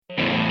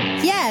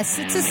Yes,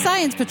 it's a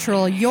Science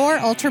Patrol, your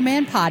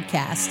Ultraman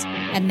podcast.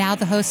 And now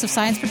the hosts of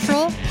Science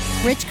Patrol,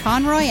 Rich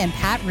Conroy and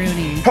Pat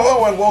Rooney.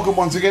 Hello and welcome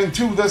once again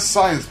to the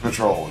Science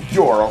Patrol,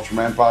 your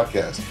Ultraman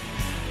podcast.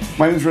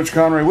 My name is Rich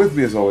Conroy. With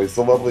me, as always,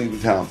 the lovely, the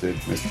talented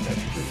Mr.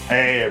 Patrick Rooney.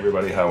 Hey,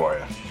 everybody. How are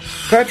you?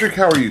 Patrick,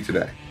 how are you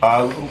today?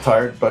 A little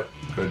tired, but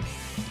good.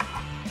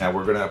 Now,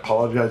 we're going to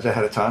apologize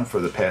ahead of time for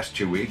the past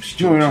 2 weeks.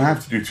 No, we don't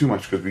have to do too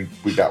much because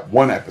we got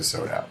one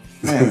episode out.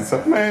 So, things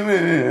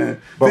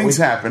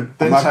happen.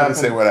 I'm not going to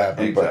say what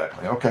happened.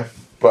 Exactly. Okay.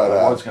 But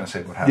I was going to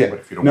say what happened, yeah. but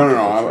if you don't want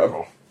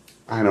to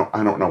I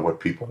don't know what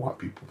people want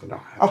people to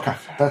know. Okay,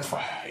 that's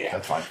fine. Yeah.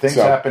 That's fine. Things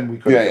happen. We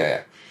could.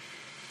 Yeah.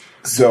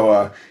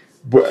 So,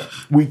 but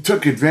we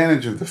took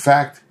advantage of the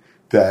fact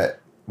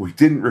that we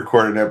didn't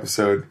record an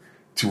episode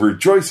to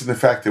rejoice in the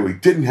fact that we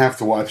didn't have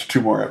to watch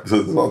 2 more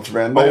episodes of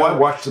Ultraman. Oh, I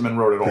watched them and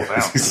wrote it all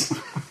down.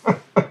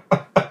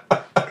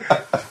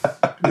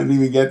 Didn't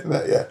even get to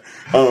that yet.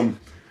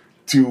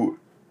 To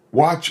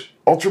watch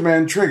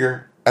Ultraman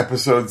Trigger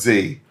Episode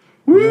Z.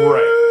 Woo!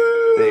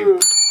 Right. They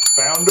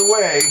found a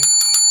way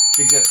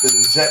to get the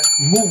Z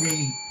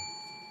movie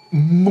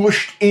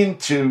mushed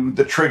into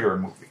the Trigger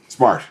movie.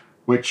 Smart.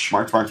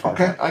 Smart.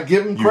 Okay, I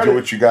give them credit. You do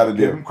what you got to do.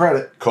 Give them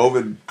credit.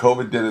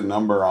 COVID did a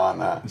number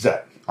on Z.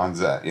 On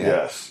Z, yeah.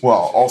 Yes.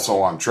 Well, also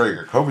on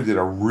Trigger. COVID did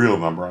a real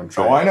number on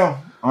Trigger. Oh, I know.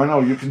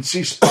 You can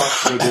see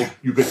spots where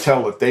you could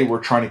tell that they were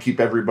trying to keep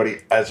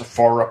everybody as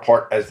far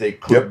apart as they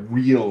could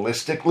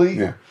realistically.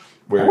 Yeah.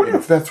 Where, I wonder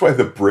if that's why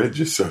the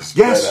bridge is so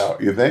spread out.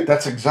 You think?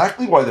 That's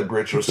exactly why the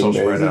bridge was so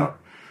spread out.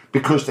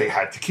 Because they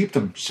had to keep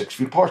them 6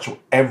 feet apart. So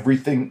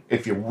everything,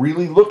 if you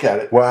really look at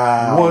it,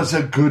 was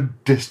a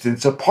good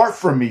distance apart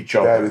from each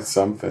other. That is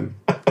something.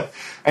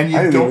 And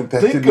you don't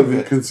think of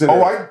it. Consider.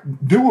 Oh, I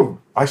knew.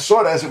 I saw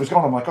it as it was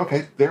going. I'm like,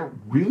 okay, they're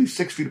really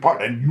 6 feet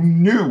apart. And you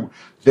knew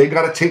they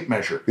got a tape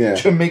measure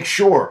to make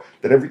sure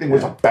that everything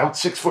was about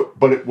 6 foot,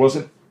 but it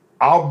wasn't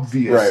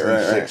obviously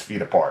 6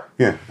 feet apart.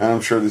 Yeah, and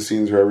I'm sure the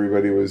scenes where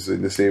everybody was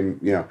in the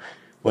same,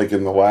 like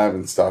in the lab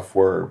and stuff,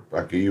 where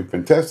okay, you've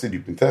been tested,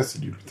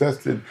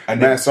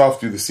 and mask off,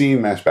 do the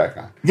scene, mask back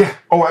on. Yeah.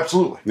 Oh,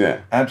 absolutely.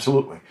 Yeah,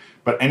 absolutely.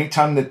 But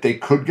anytime that they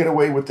could get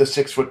away with the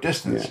 6 foot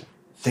distance,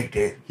 they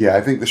did. Yeah,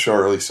 I think the show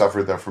really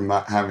suffered though from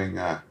not having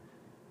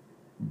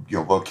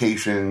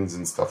locations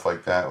and stuff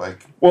like that.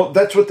 Well,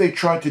 that's what they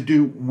tried to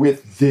do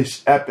with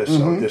this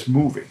episode, this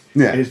movie.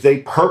 Yeah, is they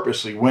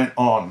purposely went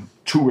on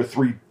 2 or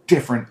 3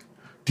 different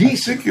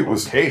decent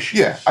locations.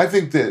 Yeah, I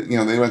think that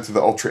they went to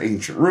the ultra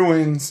ancient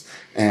ruins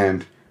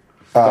and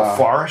the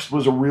forest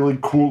was a really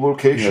cool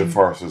location. Yeah, the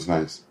forest was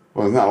nice.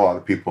 Well, there's not a lot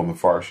of people in the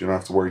forest. You don't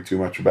have to worry too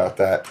much about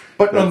that.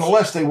 But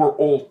nonetheless, they were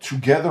all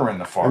together in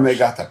the forest. And they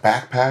got the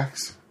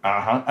backpacks.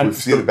 And we've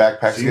seen the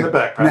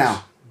backpacks.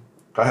 Now,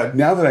 go ahead.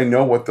 Now that I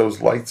know what those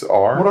lights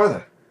are. What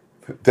are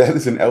they? That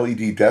is an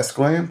LED desk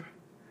lamp.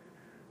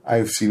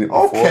 I've seen it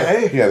before.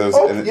 Okay. Yeah, those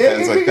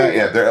it's like that.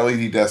 Yeah, they're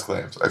LED desk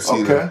lamps. I've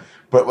seen them.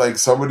 But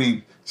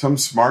some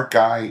smart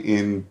guy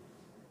in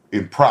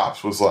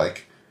props was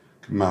like,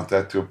 mount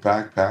that to a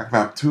backpack,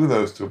 mount 2 of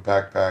those to a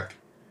backpack.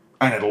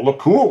 And it'll look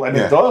cool, and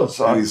it does.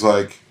 And he's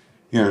like,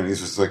 and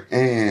he's just like,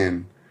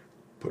 and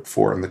put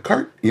 4 in the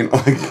cart.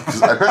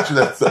 Because I bet you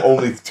that's the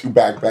only 2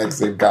 backpacks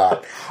they've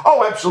got.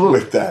 Oh, absolutely.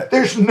 With that.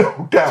 There's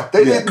no doubt.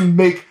 They didn't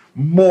make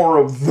more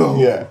of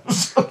those. Yeah.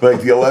 Like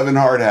the 11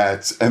 hard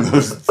hats and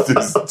those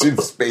 2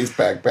 space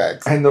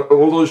backpacks. And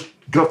all those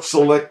Gut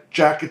Select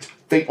jackets,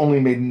 they only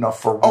made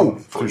enough for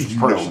one. There's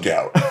no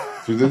doubt.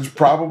 So there's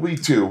probably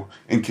 2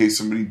 in case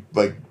somebody,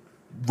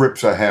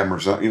 rips a hem or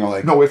something.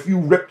 No, if you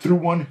rip through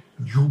one,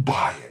 you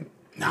buy it.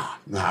 No,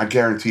 I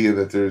guarantee you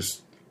that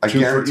there's...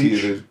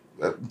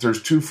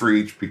 there's 2 for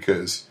each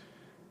because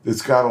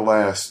it's got to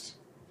last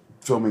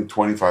filming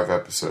 25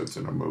 episodes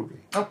in a movie.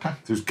 Okay.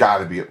 There's got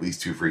to be at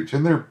least 2 for each.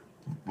 And they're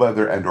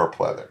leather and or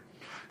pleather.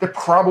 They're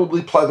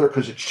probably pleather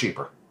because it's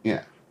cheaper.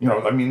 Yeah.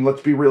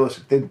 Let's be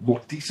realistic. They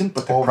look decent,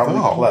 but they're probably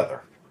pleather.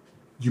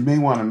 You may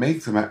want to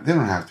make them... They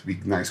don't have to be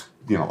nice,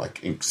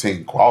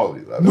 insane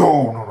quality leather.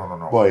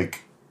 No.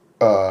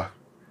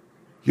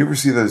 You ever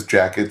see those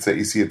jackets that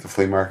you see at the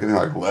flea market? They're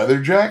like,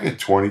 leather jacket,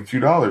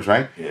 $22,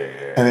 right?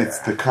 Yeah. And it's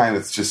the kind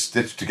that's just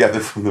stitched together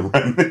from the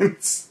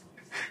remnants.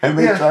 And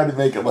they try to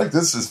make it like,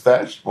 this is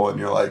fashionable. And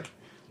you're like,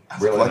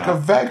 really like a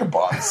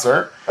vagabond,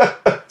 sir.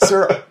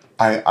 Sir,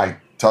 I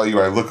tell you,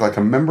 I look like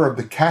a member of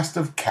the cast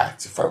of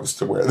Cats if I was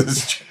to wear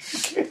this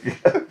jacket.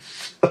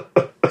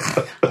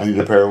 I need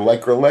a pair of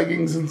lycra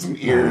leggings and some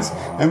ears,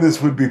 and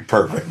this would be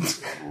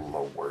perfect.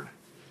 Lord.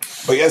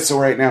 But yeah, so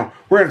right now,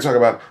 we're going to talk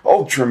about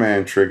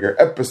Ultraman Trigger,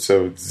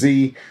 Episode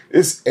Z.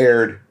 This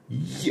aired,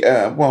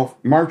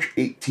 March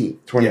 18th,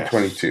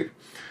 2022.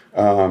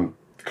 Yes.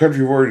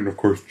 Country of origin, of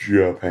course,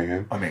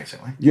 Japan.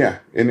 Amazingly. Yeah,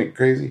 isn't it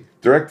crazy?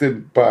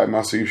 Directed by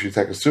Masayushi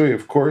Takasui,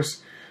 of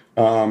course.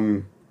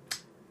 Written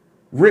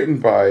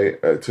by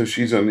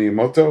Toshizo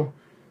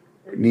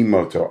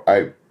Nemoto.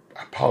 I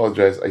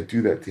apologize. I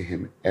do that to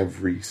him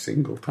every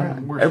single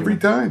time. Every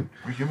time.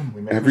 We're human.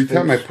 We make every mistakes.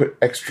 time I put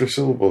extra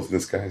syllables in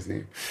this guy's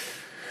name.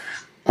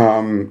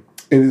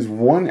 It is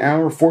 1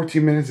 hour,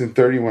 14 minutes, and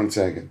 31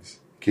 seconds.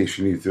 In case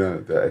you need to know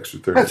the extra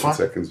 31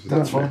 seconds.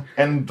 That's fine.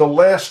 And the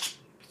last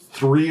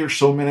 3 or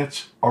so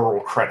minutes are all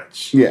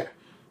credits. Yeah.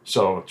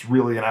 So it's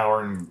really an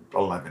hour and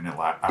 11,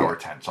 hour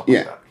 10, something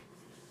like that.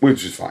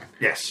 Which is fine.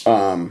 Yes.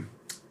 And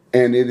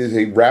it is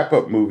a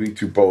wrap-up movie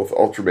to both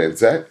Ultraman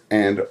Z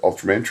and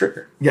Ultraman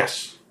Trigger.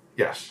 Yes.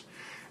 Yes.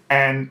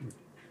 And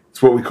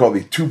it's what we call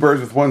the 2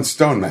 birds with 1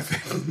 stone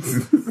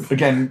method.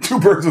 Again, 2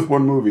 birds with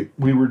 1 movie.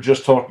 We were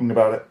just talking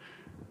about it.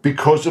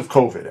 Because of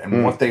COVID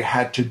and what they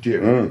had to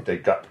do,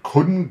 they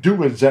couldn't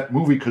do a Z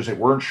movie because they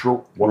weren't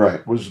sure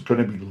what was going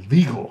to be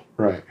legal,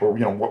 or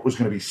what was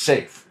going to be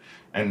safe.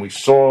 And we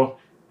saw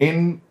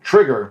in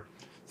Trigger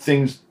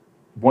things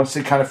once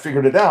they kind of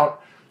figured it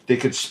out, they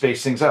could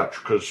space things out.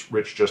 Because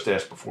Rich just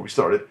asked before we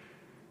started,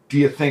 do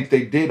you think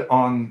they did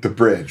on the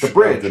bridge? The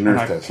bridge, the and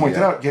I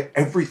pointed out,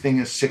 everything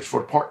is 6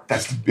 foot apart.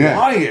 That's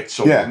why it's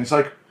so. And he's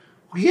like,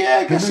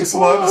 well, I guess makes a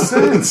lot of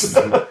sense.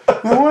 No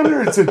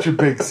wonder it's such a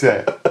big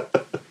set.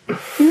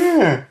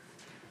 Yeah.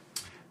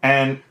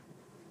 And,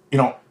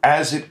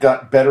 as it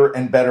got better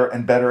and better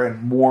and better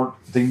and more,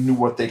 they knew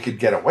what they could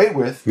get away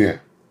with. Yeah.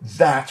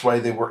 That's why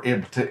they were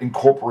able to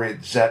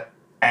incorporate Zet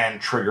and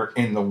Trigger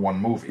in the one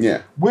movie.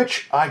 Yeah.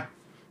 Which I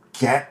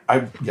get.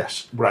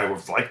 Yes. Would I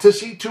have liked to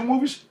see 2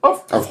 movies?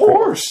 Of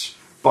course.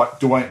 But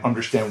do I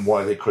understand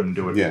why they couldn't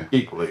do it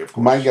equally? Of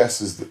course. My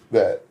guess is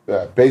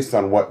that based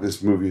on what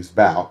this movie is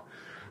about,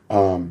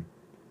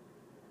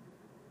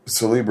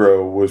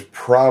 Cerebro was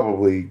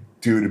probably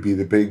due to be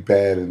the big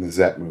bad in the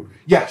Zet movie.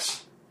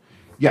 Yes.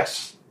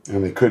 Yes.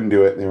 And they couldn't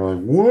do it, and they were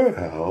like,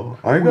 well,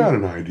 I got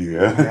an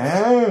idea.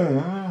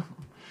 Yeah.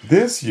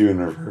 This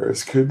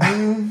universe could be,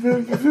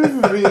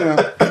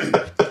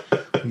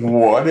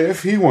 what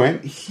if he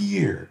went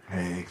here?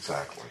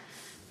 Exactly.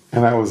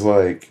 And I was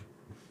like,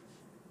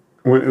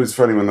 it was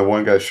funny when the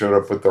one guy showed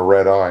up with the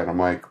red eye, and I'm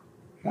like,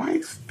 why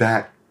is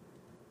that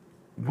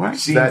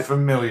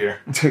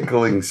familiar?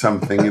 Tickling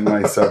something in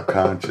my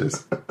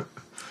subconscious.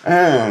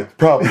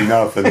 Probably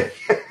nothing.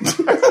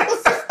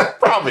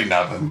 Probably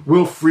nothing.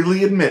 We'll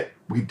freely admit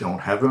we don't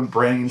have a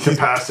brain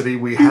capacity.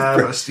 We have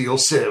a steel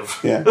sieve.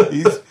 Yeah,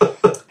 he's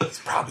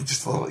probably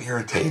just a little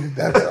irritated.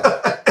 That's all.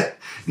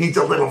 Needs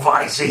a little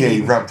Visine. Yeah,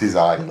 he rubbed his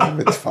eye.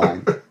 It's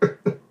fine.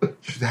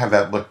 Should have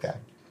that looked at.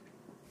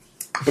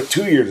 But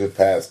 2 years have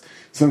passed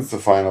since the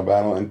final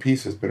battle, and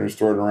peace has been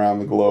restored around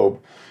the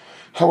globe.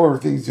 However,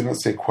 things do not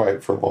stay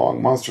quiet for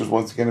long. Monsters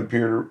once again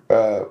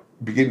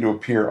begin to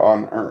appear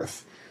on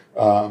Earth.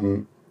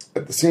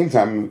 At the same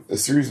time, a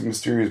series of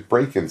mysterious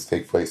break-ins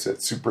take place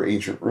at super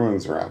ancient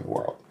ruins around the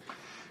world.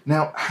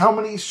 Now, how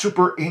many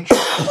super ancient...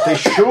 They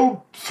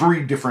showed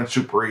 3 different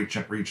super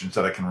ancient regions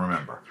that I can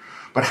remember.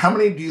 But how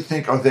many do you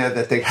think are there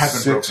that they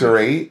haven't 6 or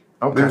 8?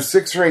 Okay. There's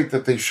 6 or 8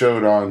 that they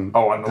showed on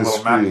on the little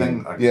screen. map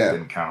thing? I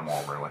didn't count them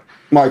all, really.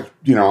 Like,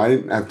 I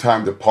didn't have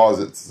time to pause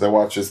it since I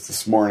watched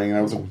this morning, and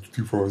I was like,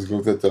 too far, I was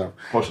going to get to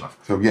Close enough.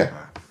 So, yeah,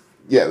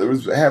 there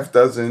was a half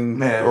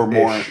dozen or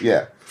more.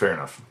 Yeah. Fair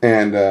enough.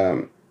 And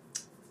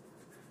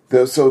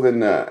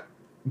then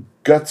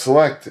Gut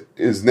Select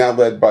is now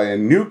led by a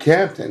new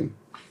captain.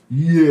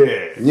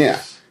 Yeah.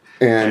 Yeah.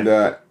 And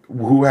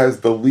who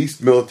has the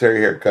least military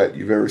haircut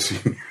you've ever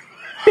seen.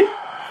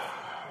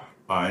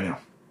 I know.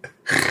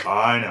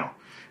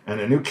 And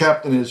the new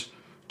captain is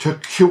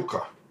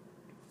Tequilka,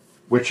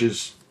 which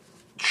is...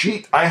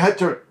 I had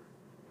to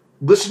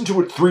listen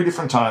to it 3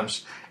 different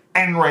times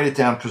and write it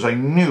down because I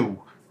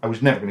knew I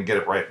was never going to get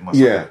it right unless I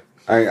did.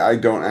 I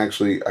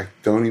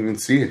don't even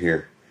see it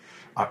here.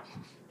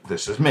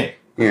 This is me.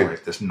 I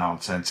write this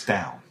nonsense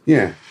down.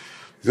 Yeah.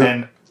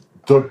 And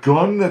the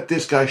gun that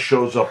this guy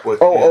shows up with.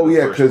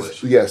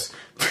 Because yes.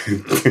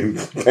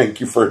 Thank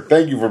you for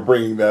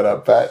bringing that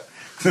up, Pat.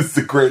 It's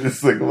the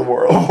greatest thing in the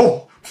world.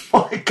 Oh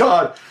my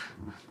God!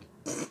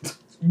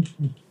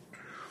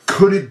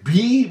 Could it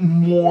be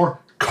more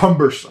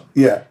cumbersome?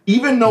 Yeah.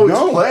 Even though it's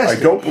plastic.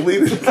 I don't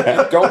believe it.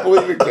 I don't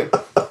believe it. Can.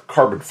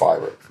 Carbon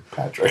fiber,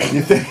 Patrick.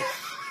 You think?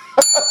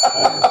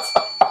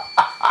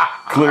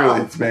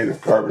 Clearly, it's made of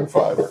carbon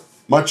fiber.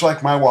 Much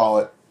like my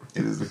wallet,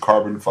 it is a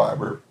carbon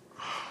fiber.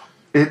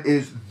 It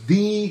is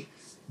the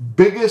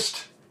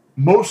biggest,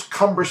 most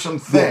cumbersome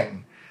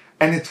thing,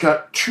 and it's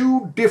got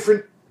 2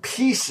 different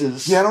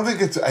pieces. Yeah, I don't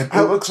think it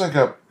looks like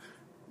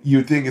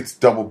you'd think it's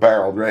double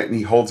barreled, right? And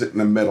he holds it in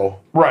the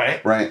middle.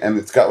 Right. Right, and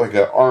it's got like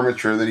an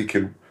armature that he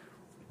can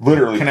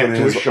literally put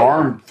his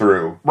arm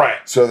through. Right.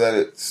 So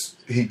that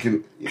he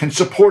can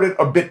support it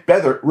a bit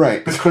better.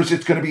 Right. Because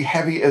it's going to be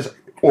heavy as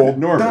all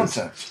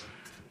nonsense.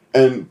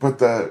 But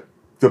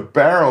the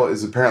barrel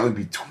is apparently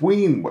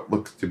between what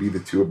looks to be the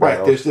 2 barrels.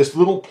 Right, there's this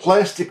little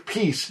plastic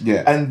piece.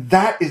 Yeah. And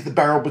that is the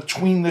barrel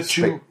between the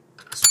 2.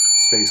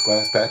 Space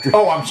glass, Patrick.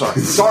 Oh, I'm sorry.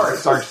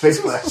 Sorry, space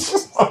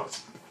glass. I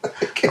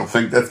don't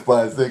think that's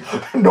plastic.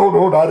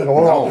 No, not at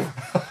all. No.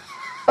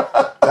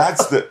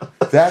 That's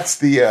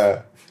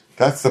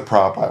the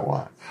prop I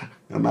want.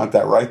 I'm not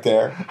that right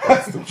there.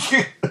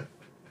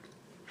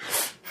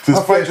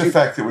 Despite the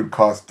fact it would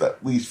cost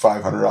at least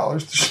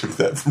 $500 to ship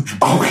that from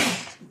Japan.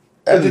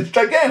 It's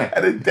gigantic.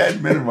 At a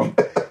dead minimum.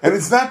 And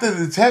it's not that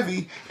it's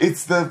heavy,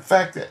 it's the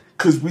fact that,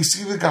 because we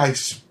see the guy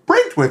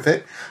sprint with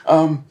it.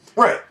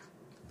 Right.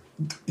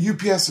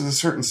 UPS is a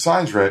certain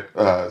size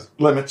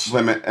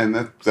limit,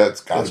 and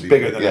that's got to be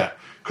bigger than that.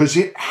 Because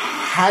it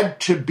had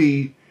to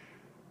be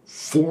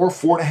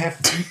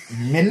 4.5 feet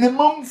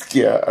minimum.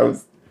 Yeah,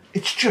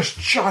 it's just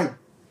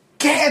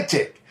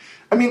gigantic.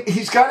 I mean,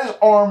 he's got his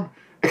arm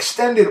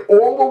extended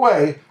all the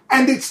way,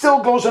 and it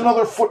still goes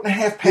another 1.5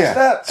 feet past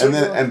that. So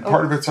and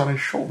part of it's on his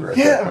shoulder at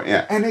that point.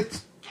 Yeah, and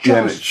it's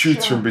and it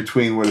shoots from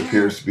between what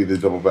appears to be the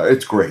double barrel.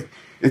 It's great.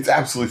 It's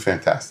absolutely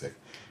fantastic.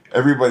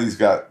 Everybody's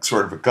got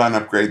sort of a gun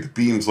upgrade. The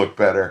beams look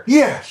better.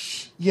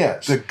 Yes.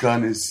 The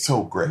gun is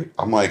so great.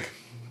 I'm like,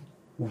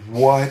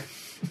 what?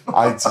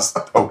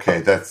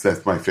 Okay, that's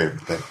my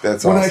favorite thing.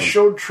 That's when awesome. I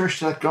showed Trish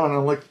that gun,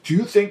 I'm like, do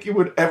you think you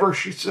would ever?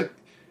 She's like,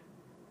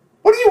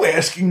 what are you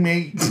asking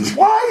me?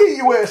 Why are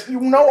you asking?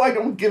 You know I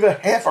don't give a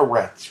half a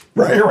rat's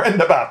rear end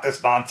about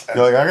this nonsense.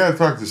 You're like, I got to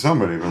talk to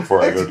somebody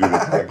before I go do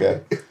this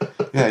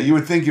podcast. Yeah, you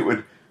would think it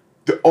would.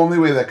 The only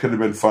way that could have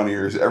been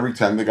funnier is every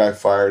time the guy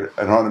fired,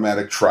 an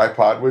automatic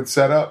tripod would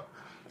set up.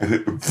 And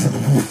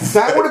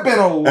that would have been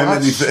a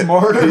lot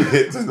smarter. He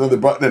hits another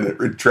button and it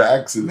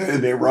retracts and then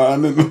they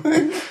run.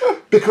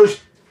 Because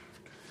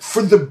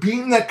for the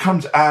beam that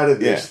comes out of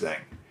this thing,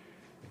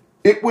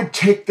 it would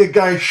take the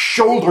guy's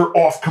shoulder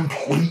off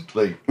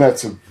completely.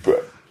 That's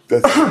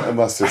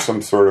unless there's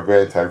some sort of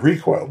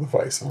anti-recoil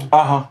device on.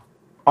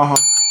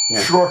 Yeah.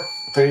 Sure.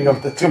 There you go.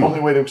 That's the only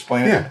way to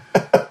explain it.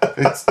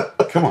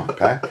 Come on,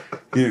 Pat.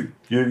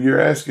 You're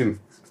asking.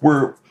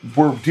 We're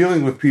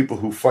dealing with people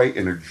who fight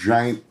in a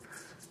giant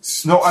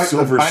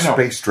silver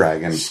space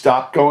dragon.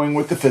 Stop going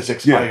with the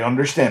physics. Yeah. I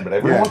understand, but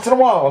every once in a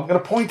while, I'm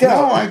going to point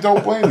out. No, I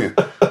don't blame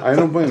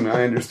you.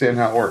 I understand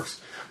how it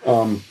works.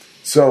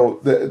 So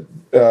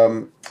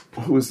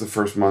who was the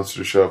first monster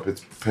to show up?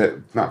 It's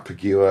not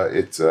Pagila.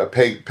 It's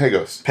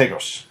Pagos.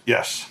 Pagos.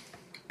 Yes.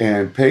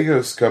 And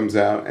Pagos comes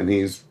out and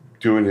he's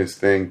doing his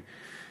thing,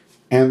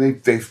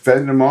 and they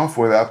fend him off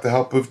without the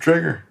help of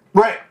Trigger.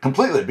 Right,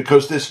 completely,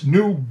 because this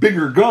new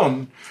bigger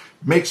gun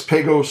makes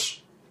Pagos,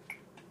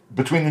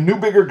 between the new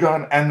bigger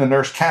gun and the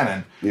nurse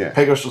cannon,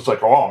 Pagos was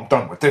like, "Oh, I'm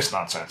done with this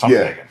nonsense. I'm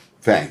begging."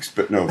 Thanks,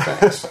 but no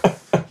thanks.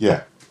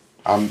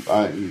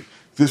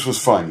 This was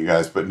fun, you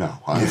guys, but no.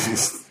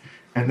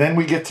 And then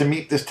we get to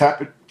meet this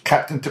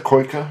Captain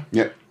Takoika.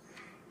 Yep.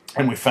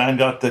 And we find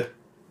out that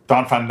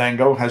Don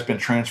Fandango has been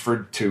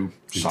transferred to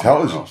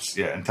intelligence.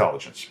 Yeah,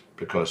 intelligence.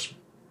 Because,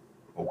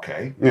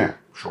 okay. Yeah.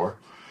 Sure.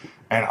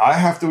 And I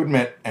have to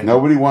admit... and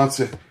nobody wants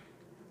it.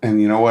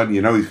 And you know what?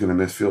 You know he's going to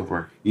miss field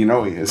work. You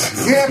know he is.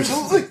 Yeah,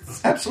 absolutely.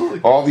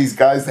 Absolutely. All these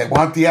guys, they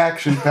want the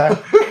action,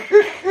 Pat.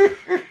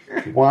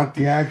 They want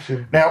the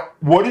action. Now,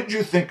 what did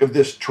you think of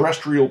this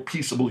terrestrial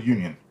peaceable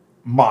union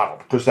model?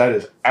 Because that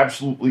is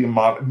absolutely a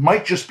model. It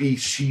might just be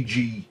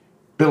CG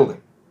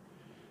building.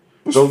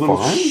 So a little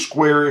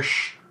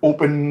squarish,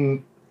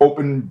 open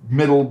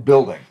middle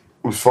building.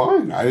 It was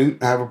fine. I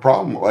didn't have a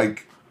problem.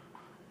 Like,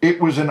 it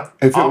was if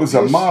it was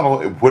a model,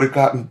 it would have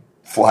gotten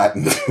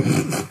flattened.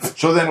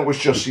 So then it was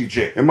just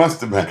CG. It must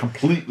have been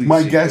completely.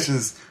 My CG. guess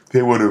is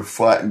they would have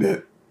flattened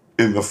it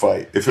in the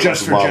fight if it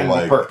just was for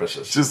general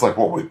purposes. Just like,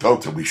 well, we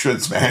built it, we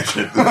should smash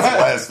it.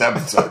 That's the last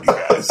episode, you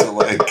guys.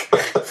 So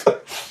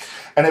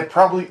and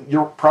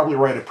you're probably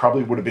right. It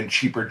probably would have been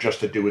cheaper just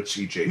to do it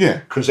CG. Yeah,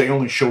 because they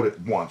only showed it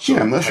once. So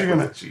unless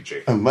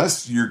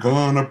you're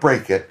gonna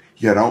break it,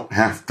 you don't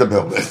have to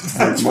build it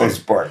for the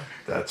most part.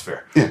 That's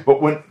fair. Yeah.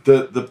 But when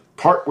the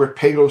part where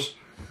Pagos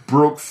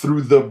broke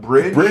through the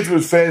bridge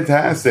was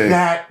fantastic.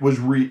 That was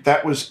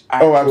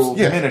actual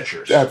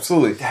miniatures.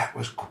 Absolutely. That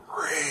was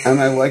great. And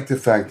I like the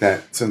fact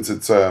that since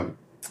it's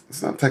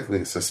not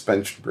technically a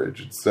suspension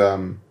bridge, it's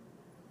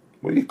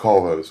what do you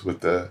call those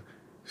with the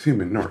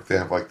human North? They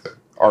have like the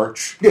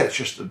arch. Yeah, it's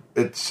just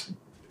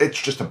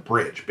a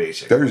bridge,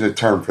 basically. There's a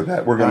term for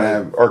that. We're gonna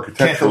have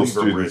architectural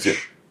students.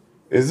 Bridge.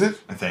 Is it?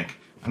 I think.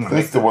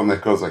 That's the one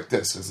that goes like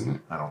this, isn't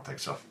it? I don't think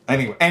so.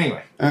 Anyway.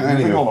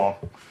 Moving along.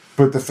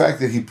 But the fact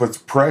that he puts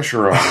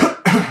pressure on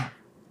it,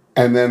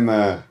 and then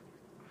the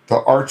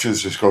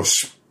arches just go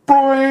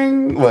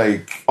spring,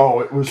 like,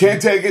 it was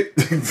can't take it.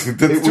 That's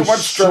too much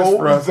stress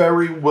for us.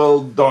 Very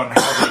well done.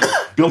 How they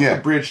built the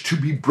bridge to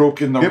be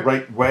broken the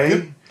right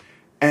way,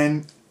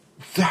 and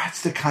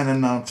that's the kind of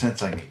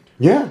nonsense I need.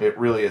 Yeah, it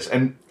really is.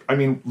 And I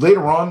mean,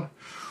 later on,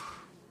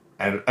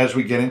 and as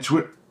we get into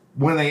it,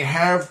 when they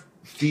have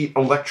the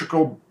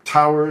electrical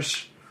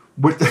towers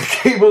with the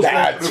cables,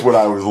 that's what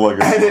I was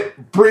looking for. And it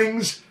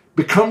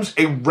becomes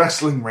a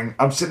wrestling ring.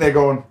 I'm sitting there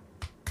going,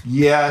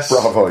 yes.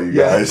 Bravo, you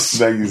guys.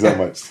 Thank you so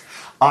much.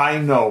 I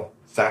know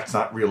that's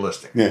not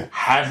realistic. Yeah.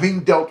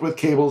 Having dealt with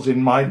cables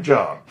in my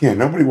job. Yeah,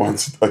 nobody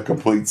wants a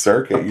complete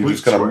circuit. You're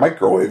just going to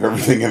microwave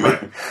everything in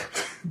there.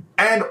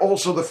 And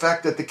also the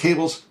fact that the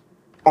cables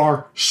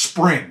are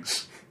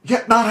springs.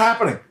 Yet not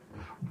happening.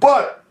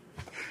 But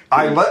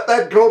I let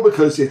that go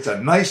because it's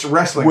a nice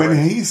wrestling ring.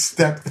 When he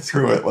stepped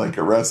through it like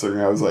a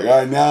wrestler, I was like,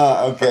 I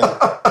know, okay.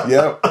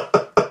 Yep.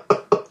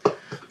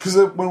 Because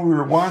when we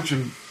were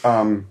watching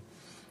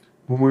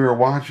when we were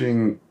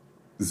watching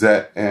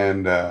Zet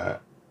and no,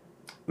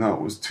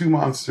 it was two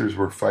monsters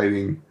were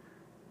fighting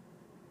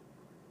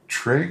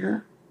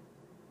Traeger.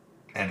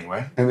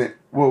 Anyway, and it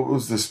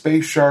was the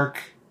space shark.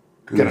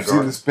 Because you've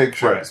seen the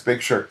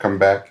space shark come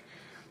back,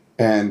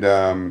 and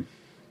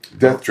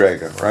Death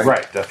Drago, right?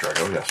 Right, Death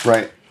Drago, yes.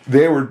 Right,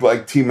 they were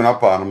like teaming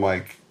up on him,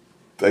 like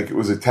it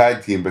was a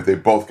tag team, but they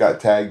both got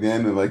tagged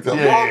in, and like, what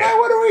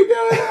are we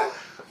doing?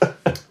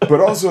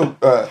 But also,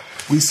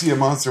 we see a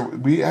monster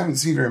we haven't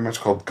seen very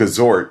much called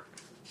Gazort.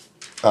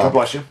 God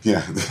bless you. Yeah,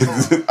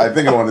 I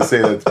think I want to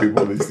say that to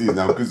people when they see it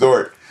now.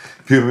 Gazort.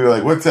 People be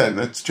like, "What's that?"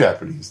 That's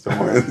Japanese. Don't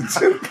worry.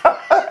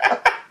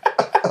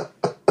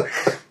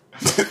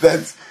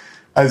 That's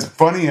as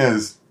funny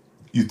as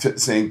you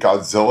saying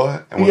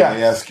Godzilla, and when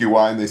they ask you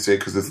why, and they say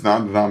because it's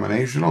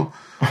non-denominational.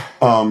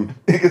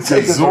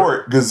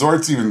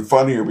 Gazort's even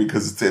funnier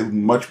because it's a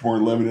much more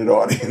limited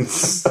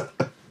audience.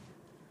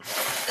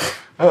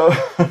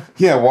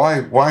 Yeah,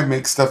 why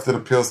make stuff that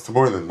appeals to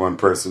more than one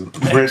person?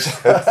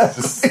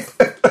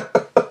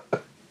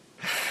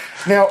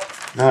 Now,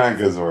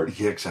 Gazort.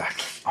 Yeah,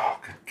 exactly. Oh,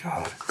 good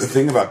God. The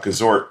thing about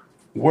Gazort,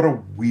 what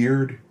a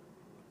weird,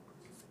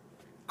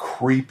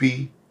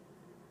 creepy,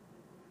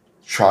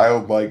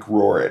 childlike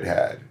roar it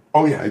had.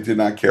 Oh, yeah. I did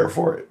not care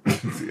for it.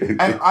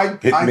 It I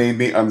made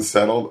me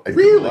unsettled. I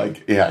didn't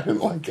like it. I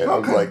didn't like it. Okay, I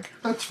was like,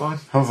 that's fine.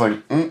 I was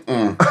like,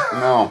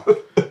 no.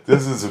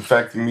 This is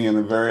affecting me in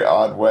a very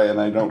odd way, and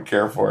I don't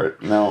care for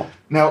it. No.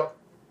 Now,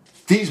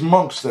 these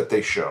monks that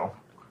they show,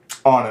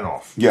 on and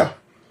off. Yeah.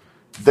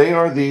 They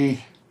are the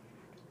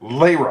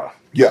Lyra.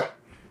 Yeah.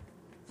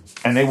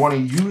 And they want to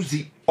use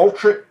the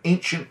ultra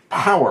ancient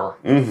power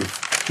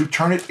to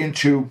turn it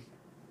into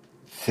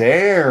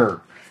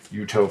their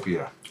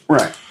utopia.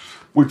 Right.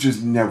 Which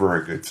is never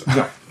a good sign.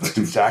 No, that's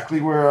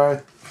exactly where I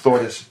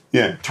thought is.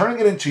 Yeah. Turning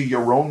it into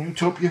your own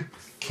utopia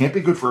can't be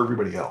good for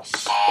everybody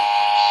else.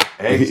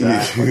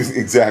 Exactly.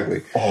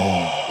 Exactly.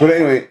 Oh. But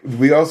anyway,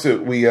 we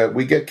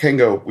get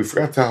Kengo. We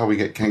forgot to tell how we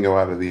get Kengo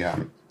out of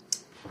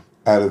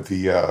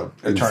the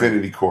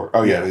Infinity Core.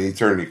 Oh yeah, the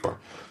Eternity Core.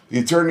 The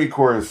Eternity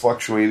Core is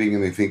fluctuating,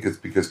 and they think it's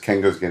because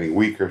Kengo's getting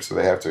weaker, so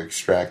they have to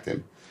extract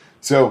him.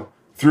 So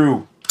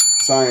through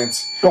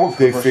science,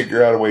 they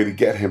figure out a way to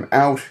get him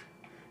out,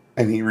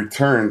 and he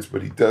returns,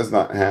 but he does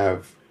not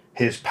have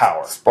his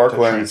power, spark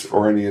lens,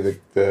 or any of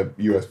the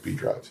USB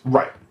drives.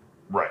 Right.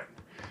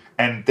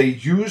 And they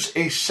use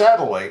a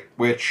satellite,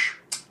 which...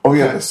 Oh,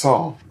 yeah, the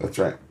Sol. That's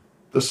right.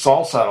 The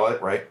Sol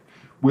satellite, right,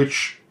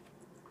 which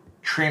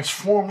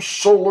transforms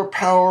solar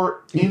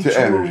power into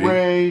energy. A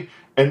ray,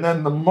 and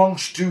then the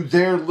monks do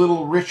their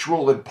little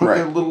ritual and put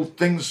their little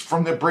things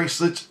from their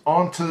bracelets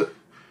onto...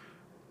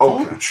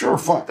 Oh, sure,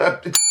 fine.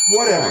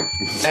 Whatever.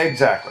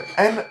 Exactly.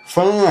 And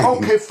fine.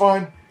 Okay,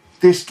 fine.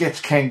 This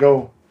gets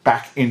Kengo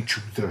back into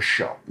the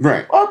show.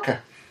 Right. Okay.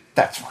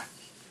 That's fine.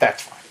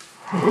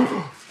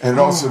 And it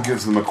also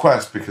gives them a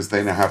quest because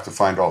they now have to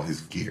find all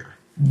his gear.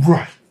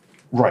 Right.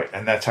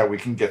 And that's how we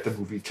can get the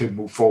movie to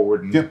move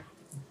forward and do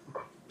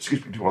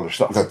other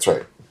stuff. That's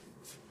right.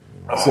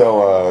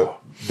 So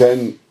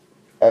then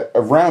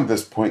around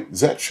this point,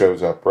 Zet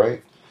shows up,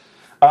 right?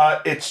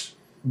 It's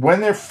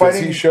when they're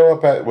fighting. Does he show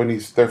up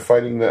they're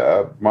fighting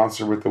the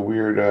monster with the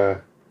weird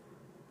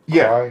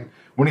cry?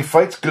 When he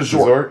fights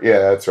Gazort. Yeah,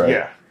 that's right.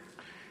 Yeah.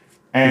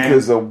 And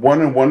because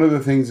one of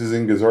the things is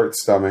in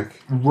Gazort's stomach.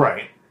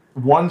 Right.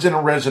 One's in a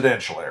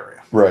residential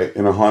area. Right,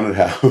 in a haunted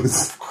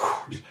house.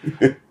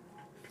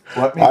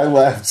 I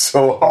laughed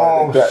so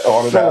hard at that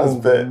haunted house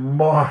bit.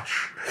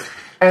 Much.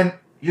 And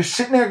you're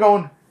sitting there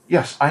going,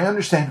 yes, I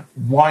understand.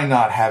 Why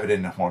not have it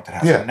in the haunted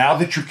house? Yeah. Now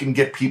that you can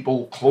get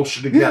people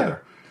closer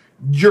together,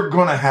 you're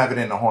going to have it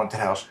in the haunted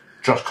house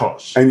just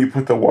cause. And you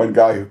put the one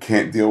guy who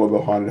can't deal with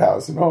a haunted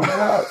house in a haunted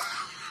house.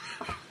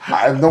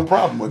 I have no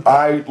problem with that.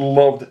 I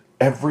loved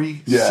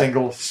every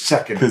single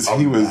second because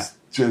he was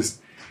just...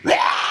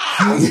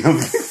 He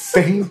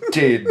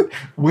fainted,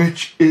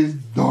 which is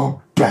the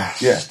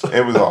best. Yeah,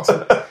 it was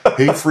awesome.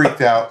 He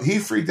freaked out. He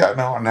freaked out in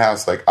a haunted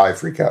house like I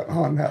freak out in a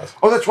haunted house.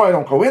 Oh, that's why I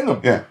don't go in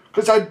them. Yeah.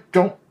 Because I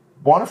don't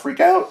want to freak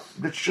out.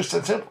 It's just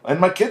that simple.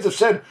 And my kids have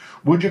said,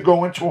 would you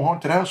go into a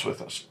haunted house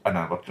with us? And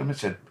I looked at them and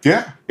said,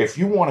 yeah. If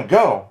you want to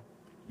go,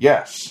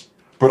 yes.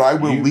 But I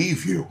will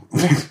leave you.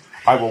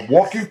 I will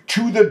walk you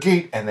to the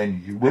gate, and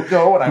then you will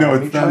go, and I will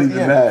meet you at the end. No, it's not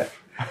even that.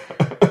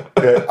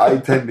 I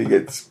tend to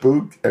get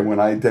spooked, and when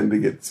I tend to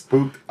get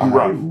spooked, I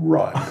run.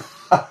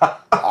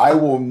 I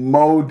will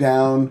mow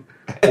down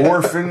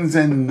orphans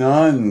and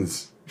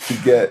nuns to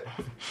get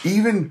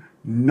even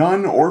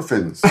nun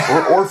orphans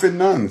or orphan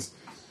nuns.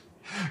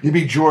 You'd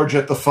be George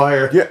at the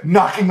fire,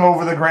 knocking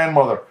over the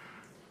grandmother.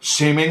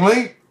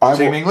 Seemingly,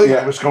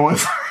 I was going.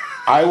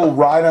 I will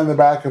ride on the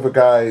back of a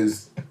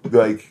guy's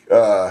I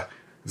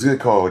was going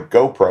to call it a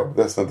GoPro, but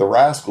that's not the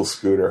Rascal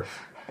scooter.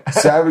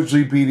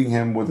 Savagely beating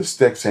him with a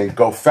stick, saying,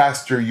 "Go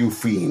faster, you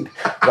fiend!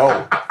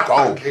 Go,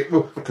 go!"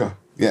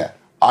 Yeah,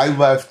 I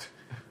left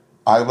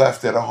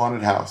at a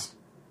haunted house.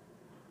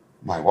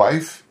 My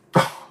wife,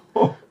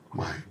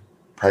 my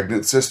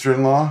pregnant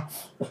sister-in-law,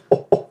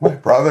 my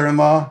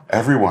brother-in-law,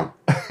 everyone.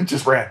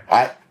 Just ran.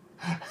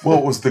 Well,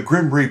 it was the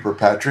Grim Reaper,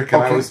 Patrick,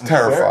 and I was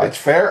terrified. It's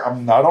fair.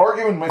 I'm not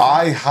arguing with you.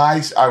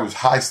 I was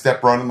high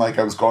step running like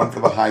I was going for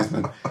the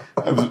Heisman.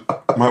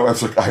 My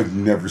wife's like, I've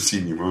never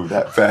seen you move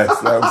that fast.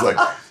 And I was like,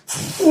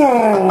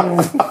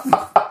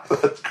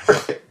 that's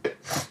great.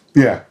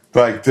 Yeah.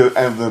 Like,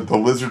 and the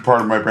lizard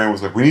part of my brain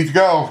was like, we need to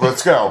go.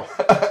 Let's go.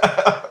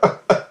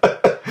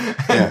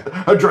 Yeah.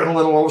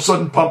 Adrenaline all of a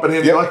sudden pumping in.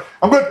 Yep. You're like,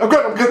 I'm good.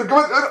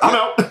 I'm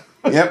out.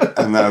 Yep.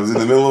 And then I was in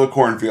the middle of a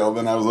cornfield,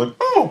 and I was like,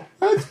 oh,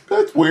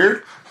 that's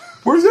weird.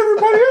 Where's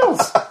everybody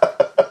else?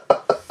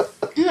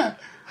 Yeah.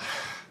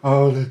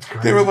 Oh, that's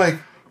great. They were like,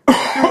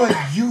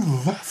 you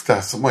left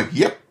us. I'm like,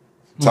 yep.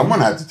 Someone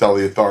had to tell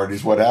the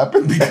authorities what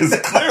happened, because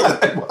clearly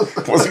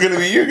it wasn't going to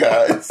be you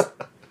guys.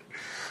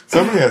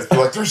 Somebody has to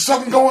be like, there's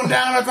something going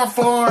down at the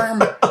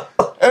farm.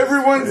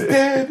 Everyone's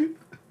dead.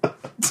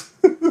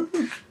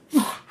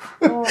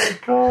 Oh, my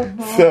God,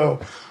 no. So,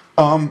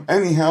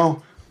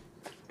 anyhow,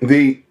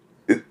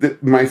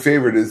 my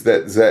favorite is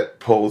that Zet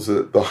pulls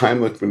the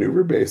Heimlich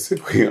maneuver,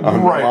 basically, on the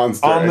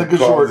monster. On the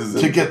Gazort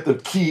to get the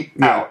key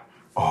out.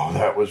 Oh,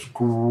 that was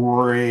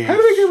great. How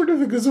did they get rid of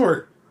the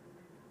Gazort?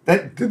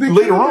 Did they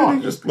later on?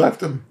 They just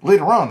left him.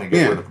 Later on, they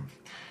get rid of him.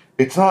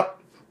 It's not...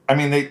 I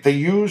mean, they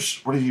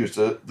use... What do they use?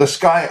 The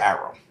Sky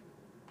Arrow.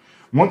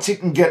 Once he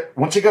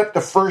got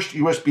the first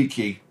USB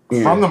key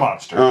from the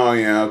monster... Oh,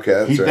 yeah, okay,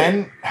 that's he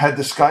then had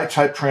the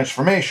Sky-type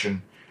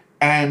transformation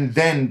and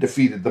then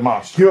defeated the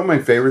monster. You know what my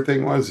favorite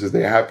thing was? Is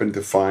they happened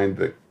to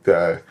find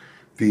the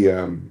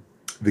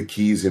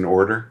keys in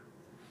order.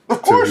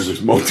 Of course. So he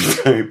was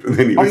multi-type. And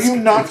then he Are you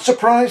not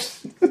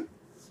surprised? I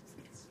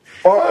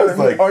was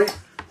like,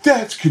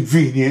 that's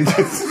convenient.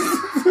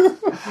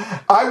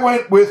 I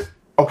went with,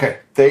 okay,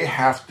 they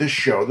have to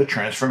show the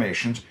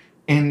transformations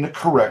in the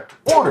correct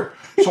order.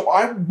 So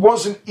I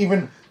wasn't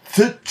even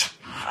the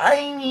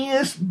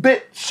tiniest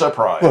bit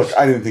surprised. Look,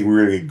 I didn't think we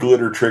were going to get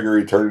Glitter Trigger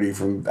Eternity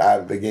from out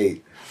of the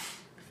gate.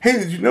 Hey,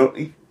 did you know...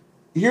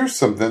 Here's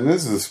something.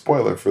 This is a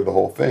spoiler for the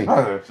whole thing.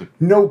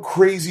 No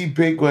crazy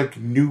big,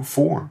 new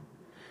form.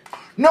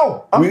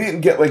 No. We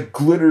didn't get,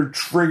 Glitter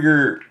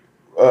Trigger...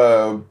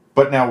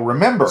 but now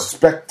remember...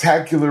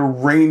 Spectacular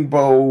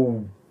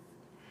rainbow...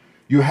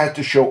 You had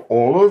to show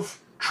all of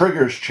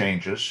Trigger's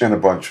changes. And a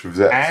bunch of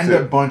Zets. And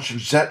a bunch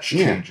of Zet's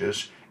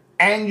changes.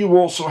 And you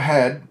also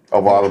had... A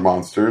lot of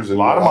monsters. And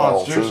a lot of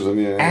monsters.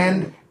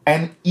 And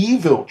an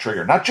evil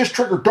Trigger. Not just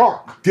Trigger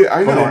Dark. Yeah,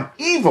 I know. But an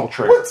evil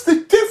Trigger. What's the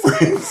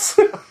difference?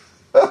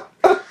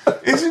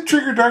 Isn't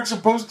Trigger Dark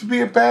supposed to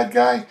be a bad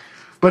guy?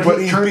 But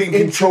he's being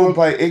controlled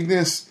by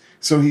Ignis,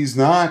 so he's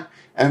not.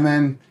 And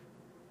then...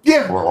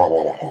 Yeah,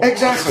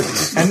 exactly.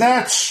 And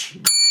that's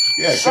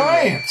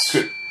science.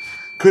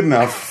 Good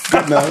enough.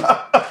 Good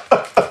enough.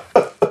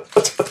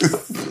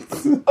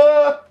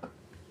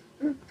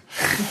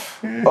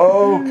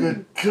 Oh,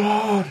 good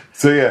God.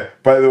 So, yeah,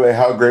 by the way,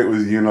 how great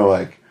was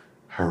Yuna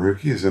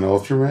Haruki is an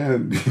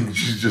Ultraman? And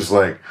she's just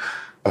like,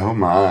 oh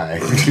my.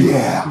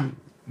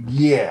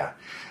 Yeah.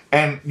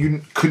 And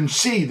you can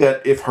see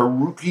that if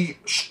Haruki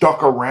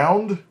stuck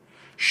around,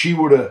 she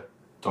would have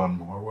done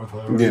more with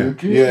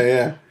Haruki.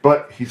 Yeah.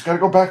 But he's got to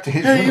go back to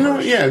his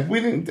universe. We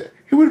didn't...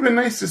 It would have been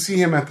nice to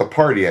see him at the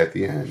party at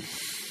the end.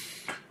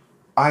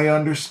 I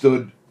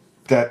understood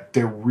that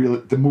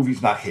the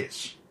movie's not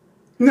his.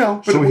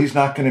 No. So he's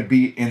not going to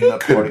be in the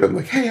party. Could have been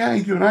like, hey, how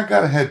you doing? I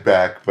got to head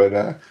back,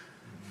 but...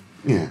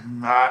 Yeah.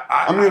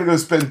 I'm going to go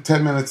spend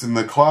 10 minutes in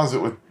the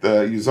closet with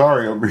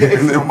Yuzari over here.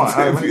 I'm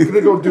going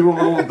to go do a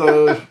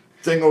little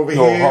thing over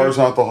here.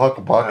 Horizontal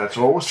hucklebuck. That's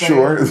what we're saying.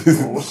 Sure. That's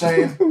what we're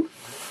saying.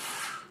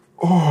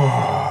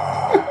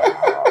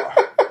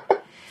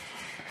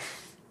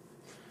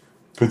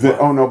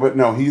 But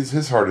no,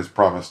 his heart is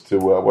promised to,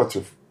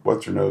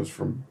 what's her nose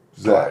from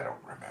Zed? I don't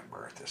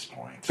remember at this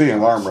point. The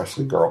arm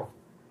wrestling girl.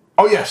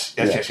 Oh, yes.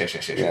 Yes.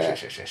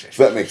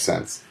 That makes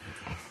sense.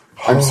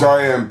 I'm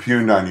sorry I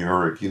impugned on you,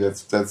 Haruki.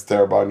 That's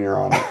terrible on your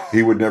honor.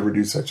 He would never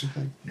do such a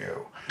thing.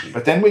 No.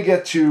 But then we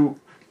get to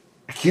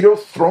Akito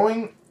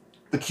throwing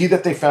the key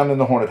that they found in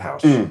the haunted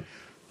house to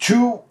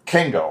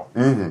Kengo.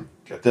 Mm-hmm.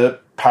 Get the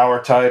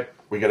power type.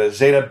 We got a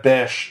Zeta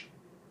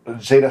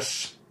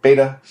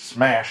Beta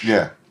Smash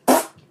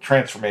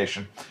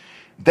transformation.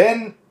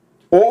 Then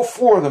all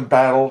four of them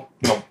battle,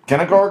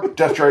 Genegar,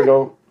 Death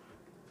Drago,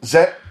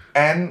 Zet,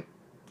 and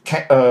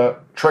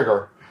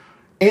Trigger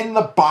in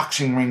the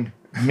boxing ring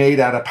made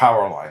out of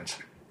power lines.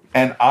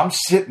 And I'm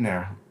sitting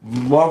there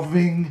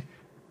loving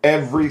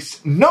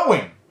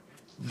knowing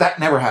that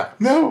never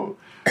happened. No.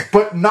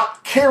 But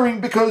not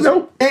caring because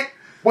it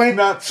went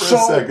not for so a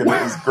second.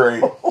 It was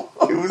great.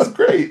 It was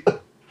great.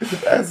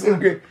 That's so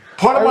great.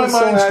 Part of my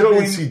mind's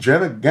going... to see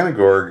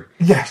Genagorg.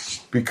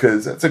 Yes.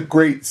 Because that's a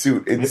great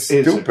suit. It's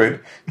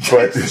stupid. But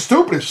it's the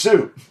stupidest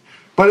suit.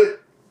 But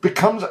it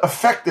becomes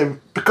effective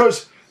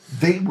because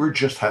they were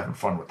just having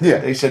fun with it. Yeah.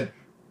 They said,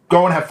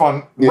 go and have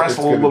fun,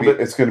 wrestle a little bit.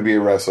 It's going to be a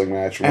wrestling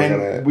match.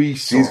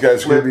 These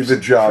guys are going to be the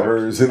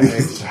jobbers. And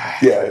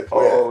exactly.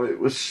 Oh, it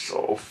was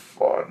so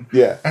fun.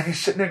 Yeah. And he's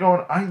sitting there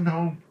going, I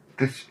know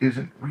this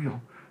isn't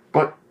real,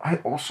 but I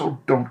also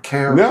don't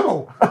care.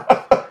 No.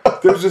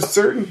 There's a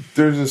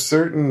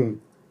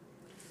certain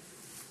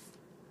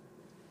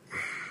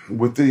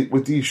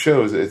with these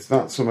shows, it's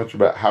not so much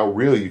about how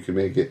real you can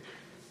make it,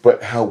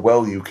 but how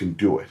well you can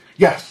do it.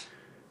 Yes.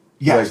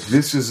 Like,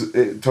 this is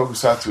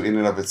tokusatsu in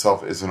and of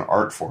itself is an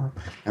art form,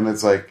 and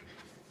it's like,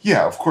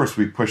 yeah, of course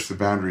we push the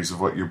boundaries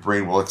of what your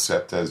brain will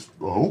accept as,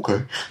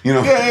 okay,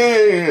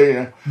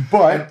 Yeah.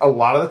 But a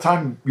lot of the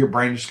time, your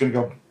brain is just going to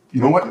go,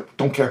 you know what?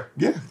 Don't care.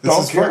 Yeah,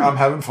 don't care. Funny. I'm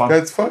having fun.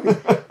 That's funny.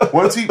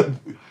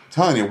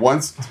 Telling you,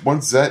 once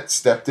Zet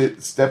stepped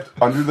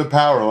under the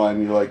power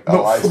line, you're like,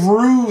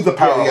 through the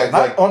power line,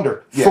 not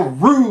under. Yeah.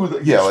 Through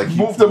the like you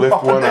moved them lift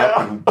up one and up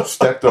down. and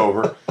stepped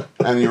over,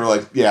 and you were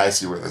like, yeah, I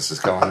see where this is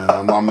going,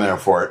 and I'm there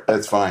for it.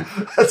 That's fine.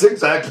 That's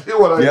exactly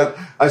what I did.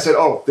 I said,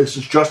 oh, this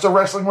is just a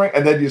wrestling ring,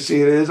 and then you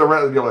see it is a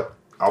wrestling. You're like,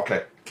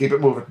 okay, keep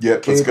it moving.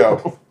 Yep, let's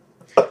go.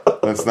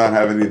 Let's not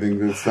have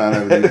anything.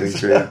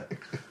 Crazy.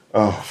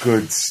 Oh,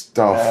 good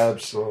stuff.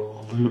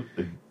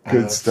 Absolutely.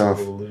 Good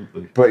stuff.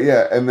 But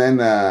yeah, and then,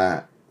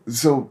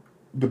 so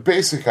the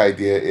basic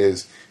idea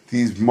is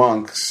these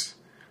monks,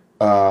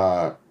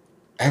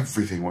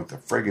 everything with the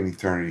friggin'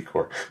 Eternity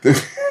Core.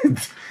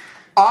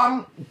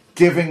 I'm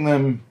giving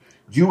them,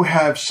 you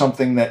have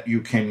something that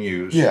you can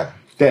use. Yeah.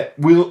 That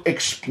will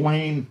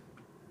explain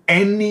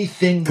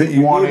anything that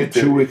you wanted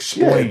to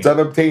explain. Yeah, it's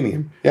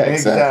unobtainium. Yeah,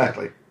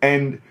 exactly.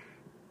 And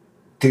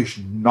there's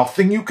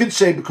nothing you can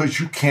say because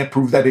you can't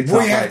prove that it's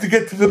not We have to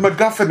get to the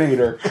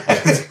MacGuffinator.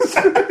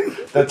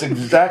 That's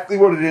exactly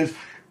what it is.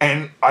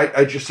 And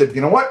I just said, you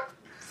know what?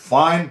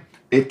 Fine.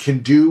 It can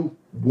do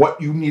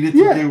what you need it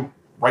to do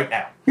right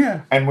now.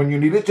 Yeah. And when you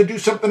need it to do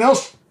something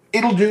else,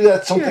 it'll do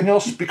that something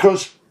else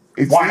because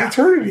it's why the not?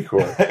 Eternity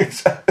Core.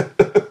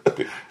 Exactly.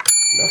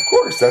 Of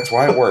course, that's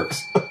why it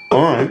works.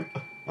 All right.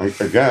 I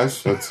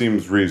guess that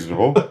seems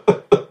reasonable.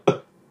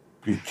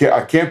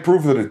 I can't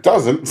prove that it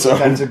doesn't. So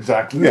that's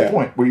exactly the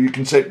point where you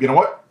can say, you know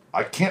what?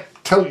 I can't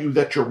tell you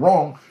that you're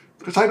wrong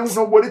because I don't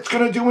know what it's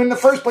going to do in the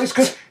first place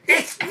because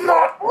it's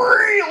not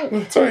real.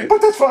 That's right.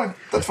 But that's fine.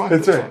 That's fine.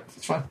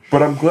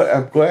 But I'm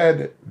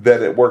glad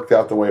that it worked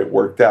out the way it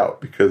worked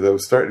out because I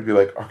was starting to be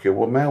like, okay,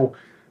 well now,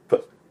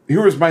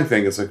 here was my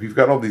thing. It's like we've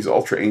got all these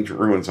ultra ancient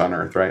ruins on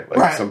Earth, right?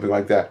 Like something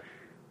like that.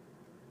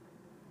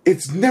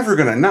 It's never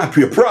going to not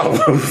be a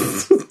problem.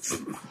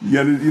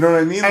 You know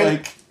what I mean?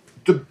 And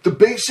the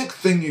basic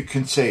thing you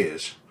can say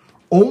is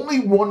only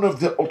one of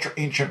the ultra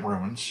ancient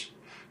ruins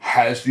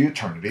has the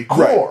Eternity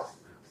Core. Right.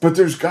 But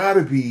there's got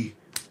to be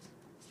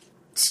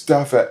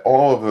stuff at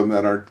all of them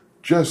that are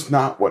just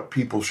not what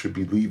people should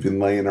be leaving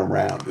laying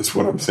around, is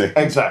what I'm saying.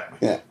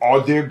 Exactly. Yeah.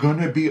 Are there going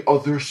to be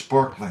other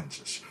spark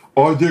lenses?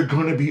 Are there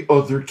going to be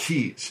other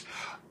keys?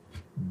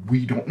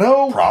 We don't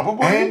know.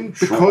 Probably. And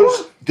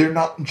because they're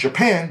not in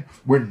Japan,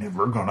 we're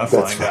never going to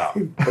find out.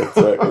 That's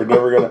right. We're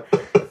never going to.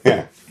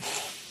 Yeah.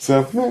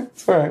 So,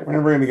 it's all right. We're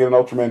never going to get an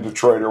Ultraman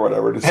Detroit or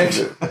whatever to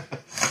see it.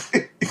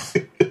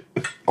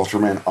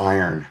 Ultraman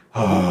Iron.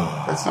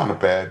 That's not a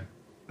bad.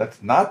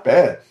 That's not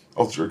bad.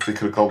 They could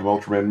have called him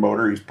Ultraman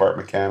Motor. He's part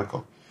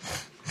mechanical.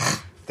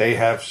 They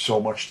have so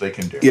much they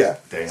can do. Yeah.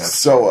 They have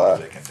so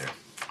much they can do.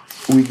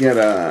 We get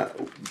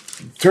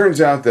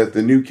turns out that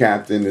the new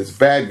captain is a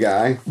bad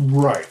guy.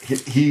 Right.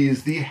 He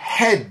is the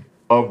head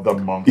of the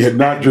monks. Yeah,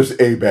 not just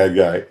a bad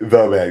guy,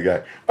 the bad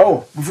guy.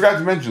 Oh, we forgot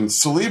to mention,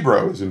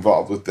 Celebro is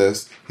involved with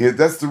this.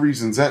 That's the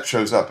reason Zet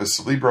shows up, is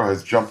Celebro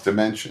has jumped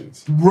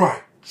dimensions.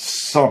 Right.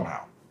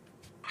 Somehow.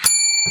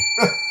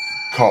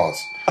 Cause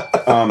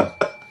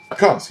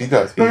he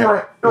does.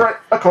 You're right.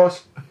 A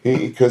cause.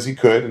 Because he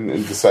could and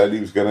decided he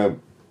was going to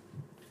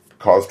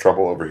cause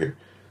trouble over here.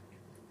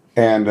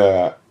 And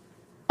I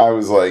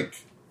was like,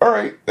 all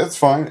right, that's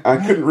fine.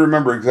 I couldn't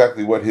remember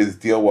exactly what his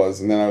deal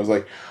was. And then I was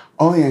like,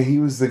 oh, yeah, he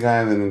was the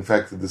guy that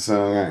infected the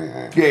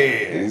sun.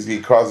 Yeah.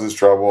 He causes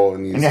trouble.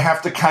 And you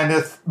have to kind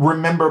of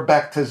remember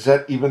back to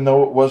Zet, even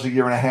though it was a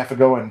year and a half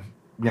ago, and,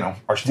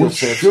 our Steel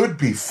Sibs should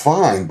be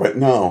fine, but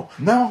no.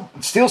 No,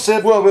 Steel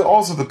Sib. Well, but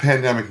also the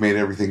pandemic made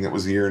everything that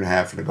was a year and a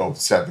half ago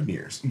 7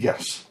 years.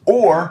 Yes.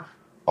 Or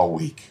a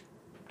week.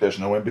 There's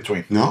no in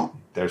between. No.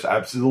 There's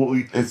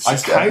absolutely... It's I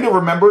kind of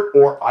remember it,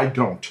 or I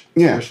don't.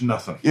 Yeah. There's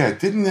nothing. Yeah,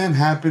 didn't that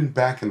happen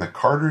back in the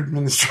Carter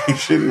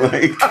administration?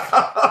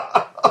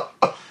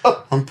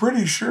 I'm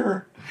pretty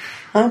sure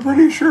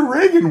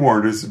Reagan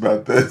warned us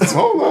about this.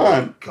 Hold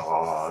on.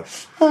 God.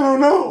 I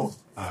don't know.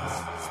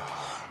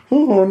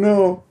 Oh,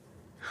 no.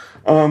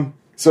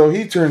 So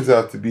he turns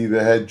out to be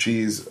the head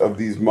cheese of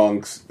these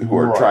monks who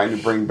are trying to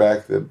bring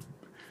back their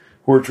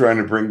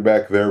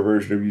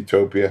version of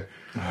Utopia.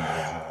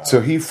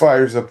 So he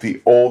fires up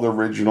the old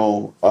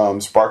original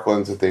spark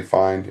lens that they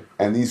find,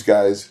 and these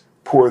guys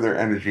pour their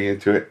energy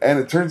into it, and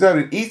it turns out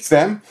it eats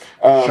them.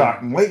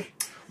 Shockingly.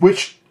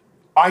 Which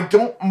I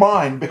don't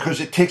mind because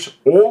it takes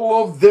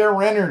all of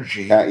their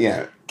energy,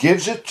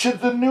 gives it to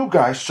the new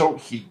guy so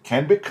he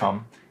can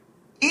become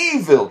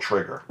Evil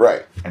Trigger.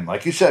 Right. And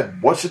like you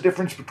said, what's the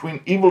difference between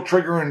Evil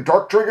Trigger and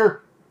Dark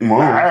Trigger?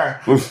 Well,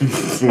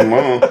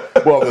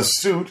 the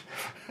suit.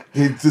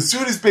 The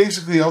suit is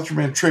basically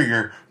Ultraman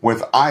Trigger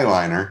with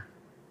eyeliner.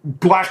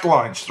 Black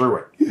lines through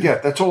it. Yeah,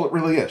 that's all it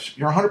really is.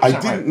 You're 100% I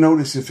didn't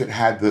notice if it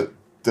had the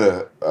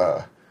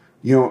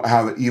you know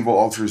how the evil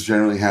Ultras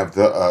generally have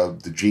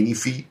the genie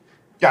feet.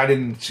 Yeah, I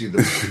didn't see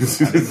the.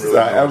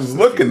 I was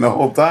looking the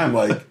whole time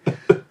like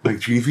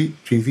genie feet,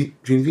 any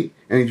genie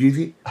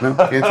feet? No,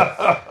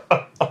 can't.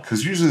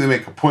 Because usually they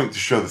make a point to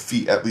show the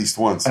feet at least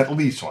once. At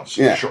least once.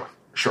 Yeah, sure.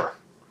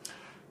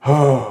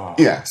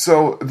 Yeah.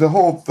 So the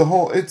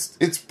whole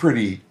it's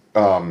pretty.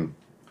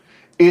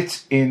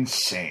 It's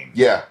insane.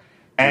 Yeah.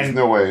 And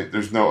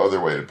there's no other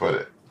way to put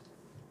it.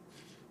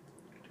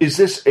 Is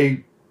this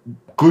a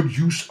good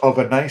use of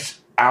a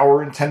nice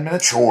hour and 10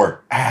 minutes?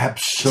 Sure.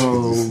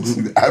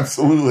 Absolutely.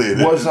 Absolutely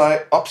it Was is.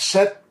 I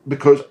upset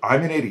because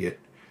I'm an idiot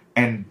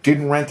and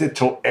didn't rent it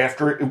till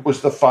after it was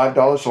the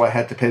 $5, so I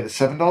had to pay the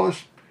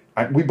 $7?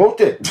 We both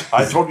did.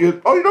 I told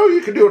you,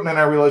 you can do it, and then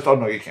I realized,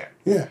 no, you can't.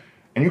 Yeah.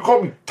 And you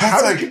called me,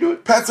 how did you do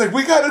it? Pat's like,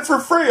 we got it for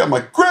free. I'm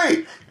like,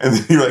 great. And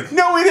then you're like,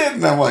 no, we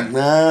didn't. I'm like, all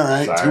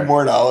right, Sorry. $2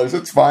 more.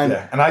 It's fine.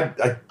 Yeah, and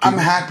I'm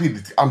happy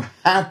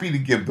to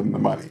give them the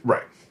money.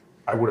 Right.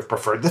 I would have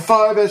preferred the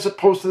 5 as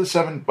opposed to the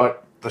 7,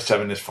 but the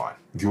 7 is fine.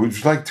 Would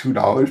you like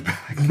 $2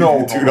 back?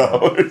 No,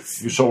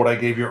 $2. You saw what I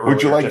gave you earlier.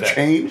 Would you like today.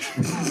 change?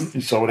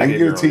 You saw what I I gave can you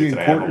give it to earlier you in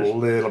today. I have quarters. a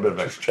little bit of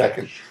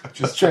extra.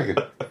 Just check it.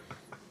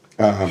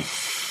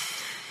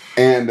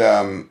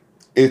 And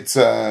it's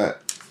so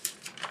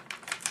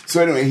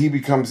anyway, he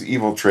becomes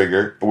evil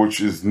Trigger, which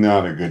is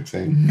not a good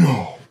thing.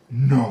 No.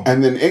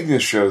 And then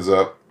Ignis shows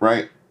up,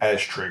 right?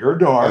 As Trigger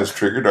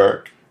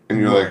Dark. And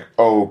you're like,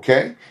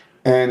 okay.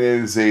 And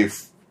it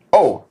is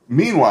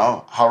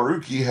meanwhile,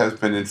 Haruki has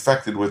been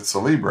infected with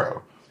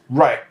Cerebro.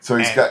 Right. So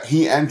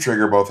he and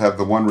Trigger both have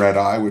the one red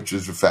eye, which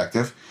is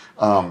effective.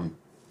 You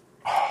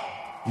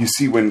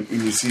see when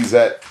you see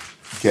Zet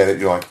get it,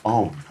 you're like,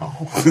 oh no.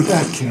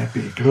 That can't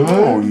be good.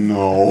 Oh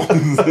no.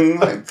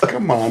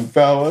 Come on,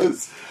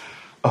 fellas.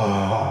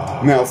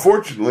 Now,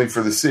 fortunately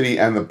for the city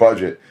and the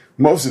budget,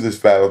 most of this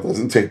battle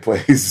doesn't take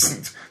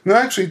place. No,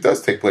 actually, it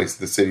does take place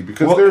in the city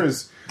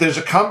because there's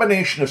a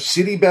combination of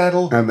city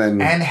battle and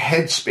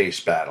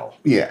headspace battle.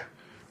 Yeah.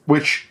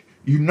 Which,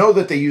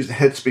 that they use the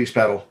headspace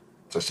battle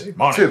to save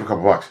money. Save a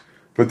couple bucks.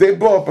 But they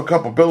blow up a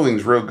couple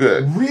buildings real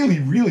good. Really,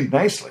 really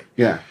nicely.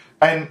 Yeah.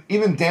 And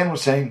even Dan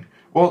was saying,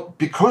 well,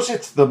 because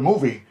it's the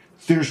movie,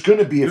 there's going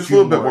to be a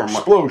few more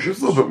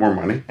explosions. There's a little bit more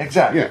money.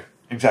 Exactly. Yeah.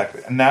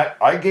 Exactly. And that,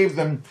 I gave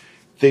them,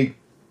 they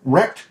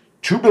wrecked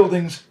 2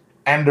 buildings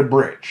and a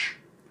bridge.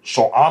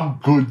 So I'm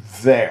good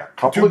there.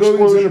 Couple 2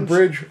 buildings and a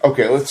bridge.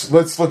 Okay,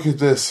 let's look at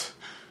this.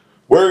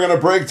 We're going to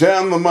break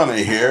down the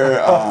money here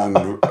on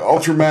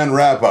Ultraman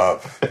Wrap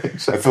Up.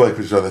 Exactly. I feel like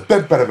we saw that.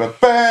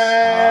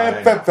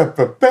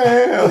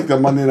 Like the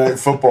Monday Night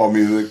Football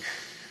music.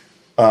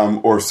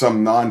 Or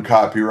some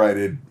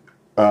non-copyrighted,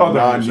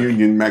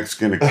 non-union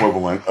Mexican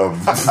equivalent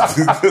of, as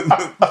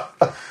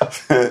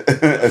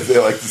they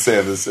like to say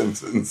on The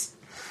Simpsons.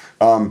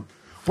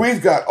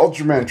 We've got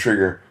Ultraman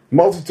Trigger,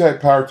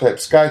 multi-type, power type,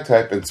 sky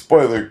type, and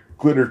spoiler,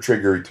 glitter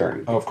Trigger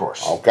Eternity. Of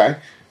course. Okay.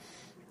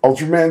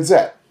 Ultraman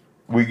Zet.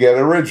 We get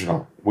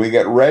original. We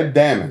get red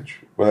damage,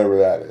 whatever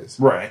that is.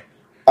 Right.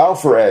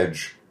 Alpha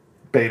Edge.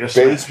 Beta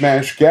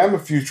Smash, Gamma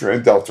Future,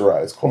 and Delta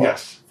Rise Claw.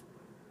 Yes.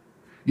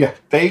 Yeah.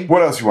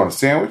 What else you want? A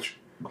sandwich?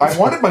 I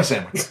wanted my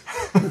sandwich.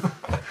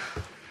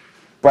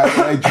 By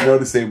the way, did you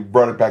notice they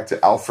brought it back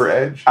to Alpha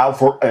Edge?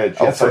 Alpha Edge.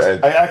 Yes,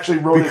 Edge. I actually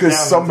wrote it down. Because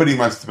somebody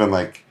must have been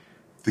like,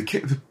 the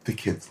kids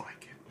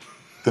like it.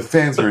 The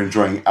fans are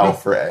enjoying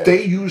Alpha Edge.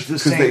 They used the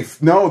same.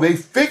 They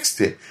fixed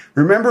it.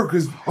 Remember?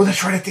 Because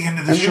that's right at the end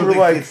of the show.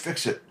 They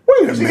fix it.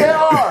 Wait a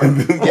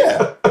minute.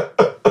 Yeah.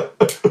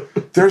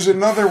 There's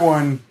another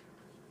one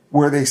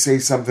where they say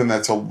something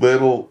that's a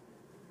little.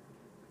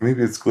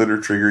 Maybe it's Glitter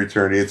Trigger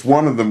Eternity. It's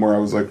one of them where I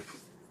was like,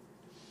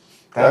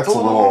 that's a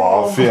little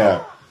off.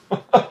 Yeah.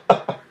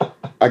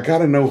 I got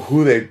to know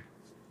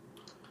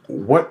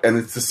and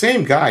it's the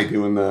same guy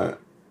doing the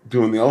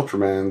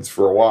Ultramans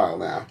for a while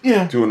now.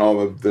 Yeah. Doing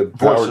all the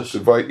power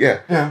device. Yeah.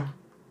 Yeah.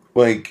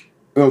 Like,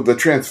 the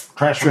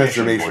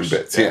transformation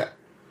bits. Yeah.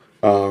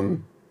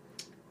 And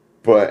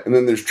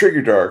then there's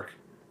Trigger Dark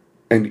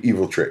and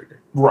Evil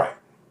Trigger. Right.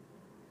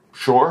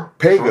 Sure.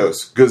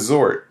 Pagos,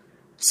 Gazort,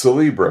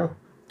 Cerebro,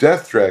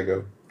 Death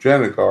Drago,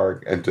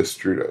 Genegarg, and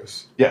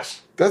Destrudos.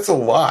 Yes. That's a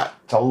lot.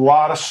 It's a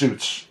lot of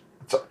suits.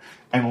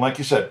 And like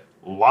you said,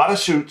 a lot of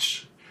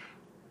suits,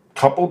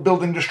 couple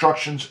building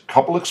destructions,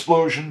 couple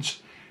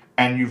explosions,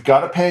 and you've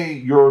got to pay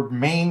your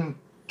 2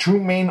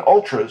 main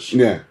Ultras.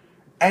 Yeah.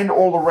 And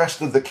all the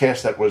rest of the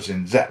cast that was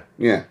in Zet.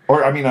 Yeah.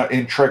 Or,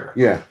 in Trigger.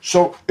 Yeah.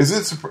 So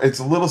it's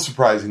a little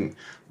surprising,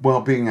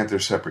 being at their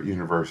separate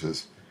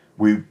universes,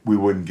 we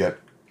wouldn't get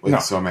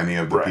so many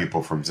of the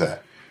people from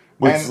Zet.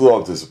 Which is a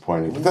little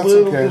disappointing, but that's okay. A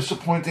little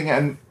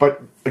disappointing,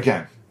 but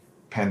again,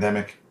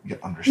 pandemic, you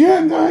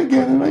understand. Yeah, no, I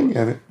get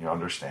it. You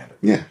understand it.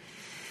 Yeah.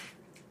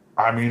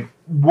 I mean,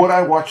 would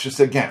I watch this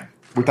again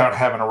without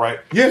having to write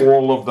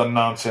all of the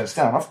nonsense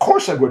down? Of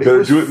course I would.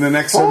 Better do it in the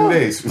next 7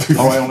 days.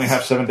 I only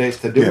have 7 days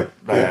to do it.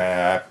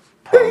 Yeah.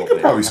 Probably.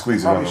 probably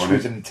squeeze another one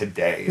squeeze it in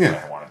today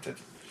if I wanted to.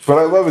 But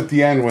I love at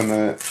the end when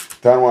the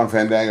Don Juan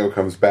Fandango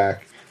comes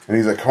back and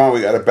he's like, "Come on,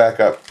 we got to back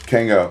up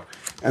Kengo,"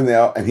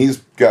 and he's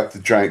got the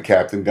giant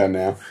captain gun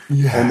now,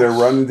 and they're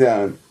running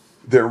down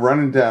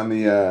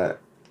the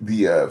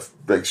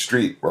like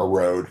street or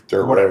road,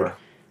 dirt road,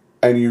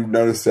 and you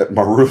notice that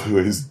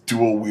Marulu is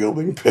dual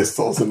wielding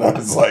pistols, and I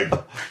was like,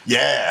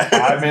 "Yeah,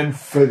 I'm in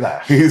for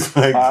that." He's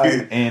like,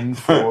 I'm in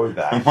for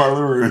that.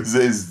 Marulu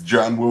is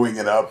John wooing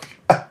it up.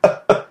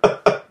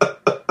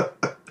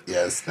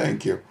 Yes,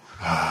 thank you.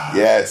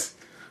 Yes.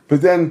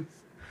 But then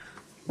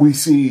we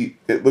see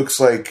it looks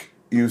like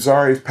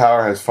Yuzari's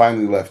power has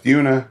finally left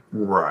Yuna.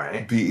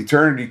 Right. The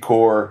Eternity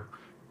Core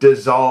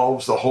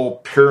dissolves, the whole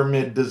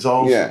pyramid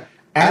dissolves. Yeah.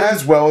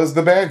 As well as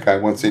the bad guy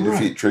once they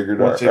defeat Trigger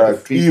Dark.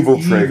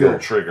 Evil Trigger. Evil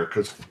Trigger,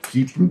 because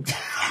keep them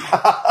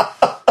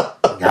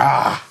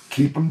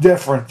keep them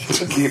different.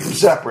 Keep them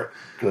separate.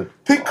 Good.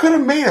 They could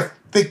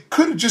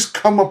have just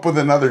come up with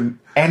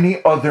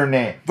any other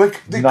name.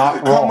 Like they could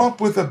have come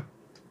up with a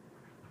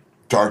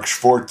Dark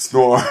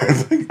Schwarznoir.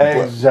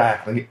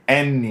 Exactly.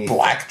 Anything.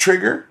 Black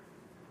Trigger?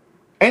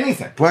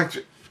 Anything.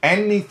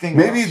 Anything.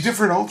 Maybe a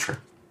different Ultra.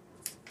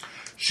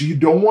 So you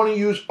don't want to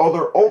use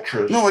other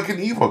Ultras. No, like an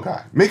evil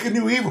guy. Make a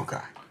new evil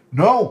guy.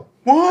 No.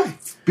 Why?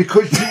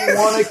 Because you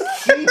want to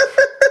keep...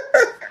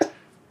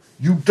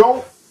 You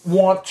don't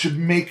want to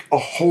make a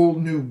whole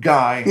new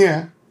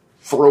guy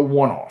for a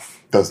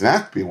one-off. Doesn't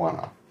have to be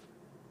one-off.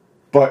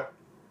 But...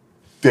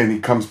 Then he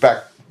comes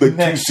back... Like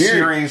next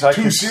series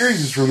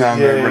from now,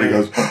 and everybody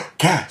goes,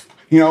 gasp.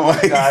 You know,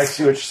 like... I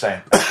see what you're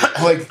saying.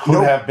 Like,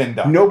 could have been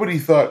done. Nobody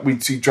thought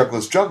we'd see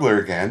Jugless Juggler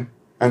again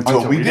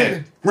until we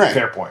did. Right.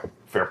 Fair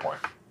point.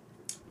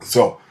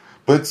 So,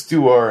 let's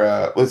do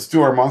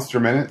our monster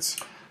minutes.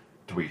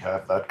 Do we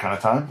have that kind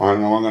of time? I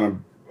don't know.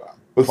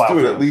 Let's do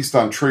it at least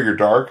on Trigger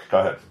Dark.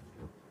 Go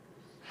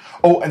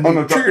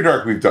ahead. Trigger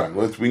Dark we've done.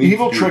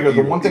 Evil Trigger,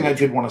 the one thing I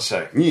did want to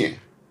say. Yeah.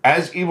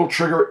 As Evil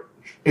Trigger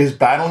is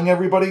battling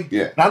everybody,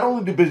 not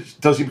only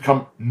does he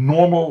become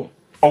normal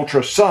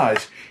ultra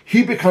size,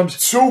 he becomes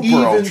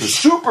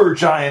super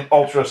giant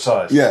ultra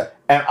size. Yeah.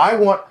 And I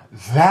want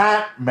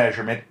that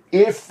measurement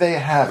if they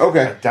have it.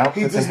 Okay. I doubt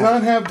he does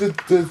not have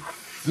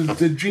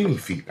the genie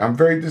feet. I'm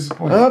very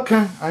disappointed.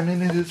 Okay. I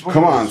mean, it is what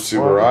Come on,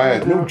 Subaru. I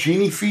had no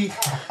genie feet.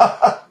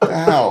 The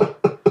hell?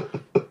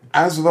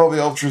 As with all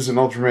the Ultras in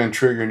Ultraman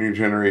Trigger New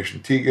Generation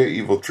Tiga,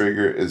 Evil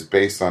Trigger is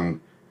based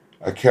on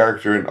a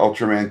character in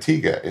Ultraman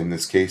Tiga, in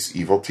this case,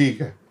 Evil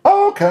Tiga.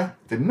 Oh, okay.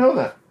 Didn't know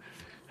that.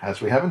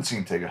 As we haven't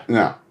seen Tiga.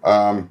 No.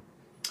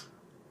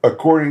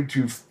 According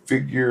to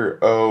Figure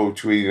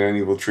 289,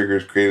 Evil Trigger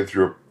is created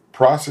through a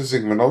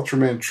processing of an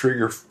Ultraman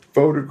Trigger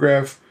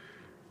photograph,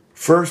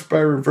 first by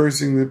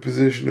reversing the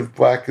position of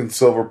black and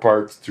silver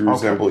parts to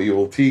resemble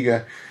Evil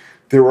Tiga.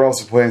 There were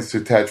also plans to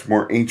attach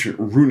more ancient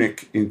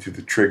runic into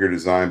the Trigger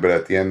design, but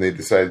at the end they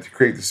decided to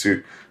create the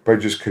suit by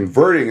just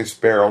converting a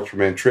spare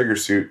Ultraman Trigger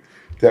suit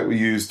that we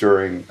use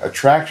during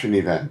attraction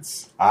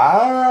events.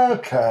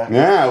 Okay.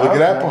 Yeah, look at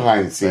that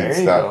behind the scenes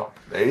stuff.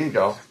 There you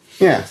go.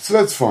 Yeah, so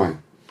that's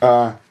fine.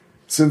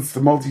 Since the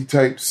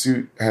multi-type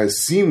suit has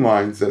seam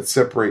lines that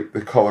separate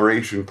the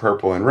coloration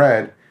purple and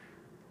red,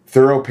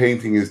 thorough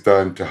painting is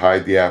done to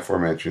hide the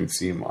aforementioned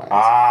seam lines.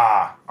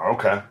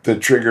 Okay. The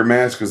Trigger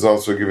mask is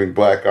also giving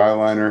black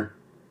eyeliner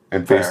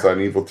and based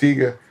on Evil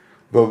Tiga,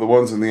 though the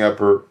ones in the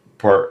upper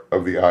part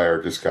of the eye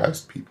are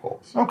disguised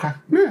peepholes. Okay.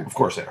 Yeah. Of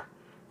course they are.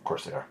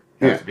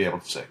 You have to be able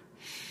to see.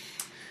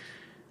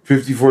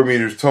 54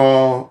 meters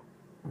tall,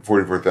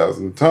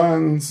 44,000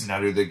 tons. Now,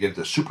 do they give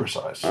the super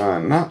size?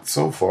 Not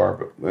so far,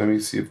 but let me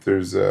see if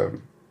there's...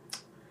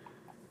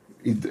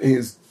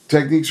 his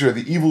techniques are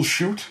the Evil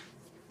Shoot.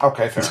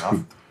 Okay, fair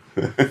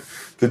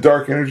enough. The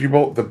Dark Energy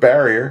Bolt, the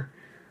Barrier.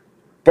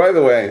 By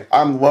the way,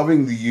 I'm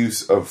loving the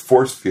use of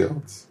force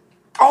fields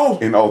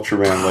in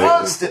Ultraman lately.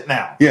 Constant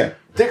now. Yeah.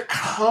 They're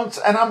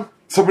constant, and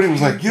Somebody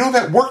was like,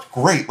 that worked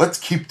great. Let's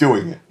keep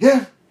doing it.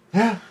 Yeah.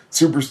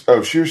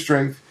 Sheer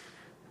strength.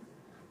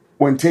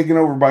 When taken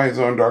over by his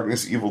own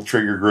darkness, Evil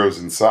Trigger grows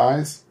in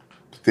size.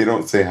 But they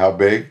don't say how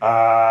big.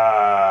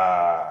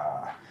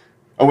 Oh,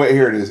 wait,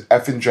 here it is.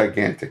 Effing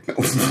gigantic.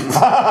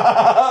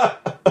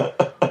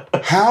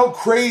 How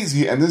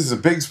crazy, and this is a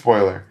big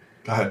spoiler.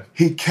 Go ahead.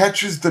 He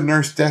catches the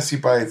Nurse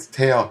Desi by its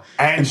tail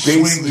and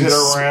swings it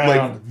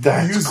around.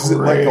 Uses it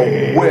like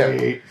a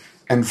whip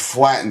and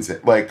flattens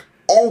it. Like,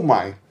 oh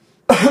my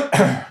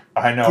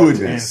I know.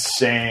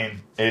 goodness.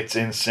 It's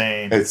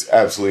insane. It's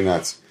absolutely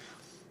nuts.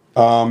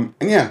 And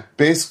yeah,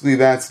 basically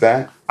that's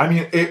that. I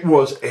mean, it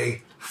was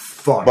a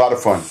lot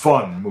of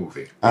fun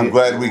movie. I'm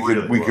glad we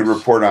could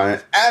report on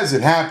it as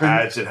it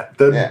happened.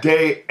 The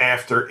day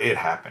after it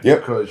happened. Yep.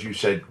 Because you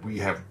said, we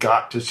have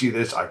got to see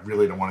this. I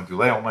really don't want to do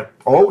Leo. I'm like,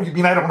 oh, you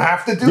mean I don't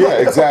have to do it?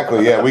 Yeah,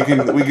 exactly. Yeah, we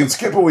can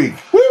skip a week.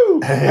 Woo!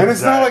 Exactly. And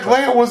it's not like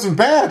Leo wasn't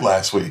bad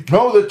last week.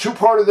 No, the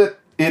two-part of it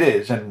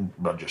is. And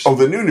just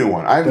the new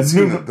one. I haven't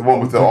seen the one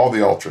with all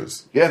the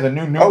ultras. Yeah, the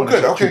new one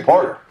good. is a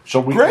two-parter.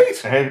 So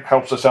Great. It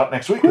helps us out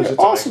next week because it's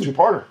awesome. A nice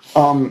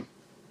two-parter.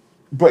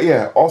 But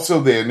yeah, also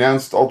they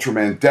announced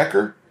Ultraman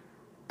Decker,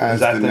 as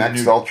the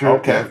next Ultra.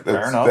 Okay,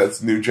 fair enough.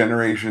 That's new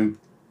generation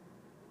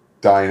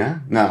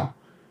Dyna. No.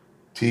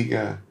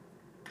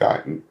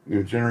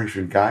 New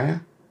generation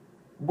Gaia?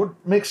 Would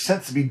make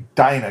sense to be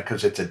Dyna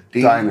because it's a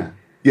D. Dyna.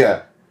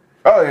 Yeah.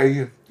 Oh,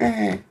 yeah.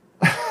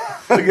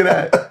 Look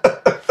at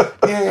that.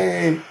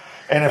 Yay.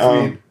 And if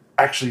we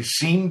actually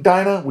seen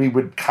Dyna, we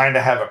would kind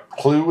of have a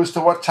clue as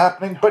to what's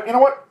happening. But you know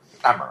what?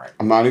 I'm all right.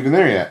 I'm not even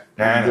there yet.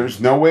 There's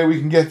no way we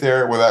can get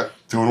there without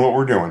doing what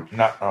we're doing.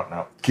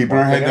 No. Keeping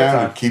our head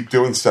down and keep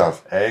doing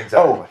stuff. Exactly.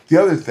 Oh,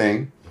 the other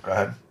thing. Go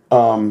ahead.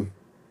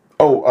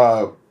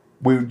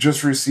 We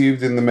just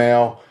received in the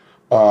mail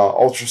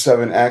Ultra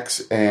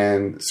 7X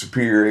and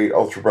Superior 8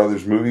 Ultra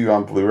Brothers movie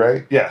on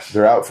Blu-ray. Yes.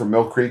 They're out from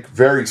Mill Creek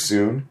very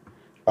soon.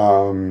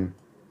 The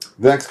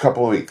next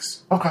couple of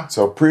weeks. Okay.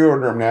 So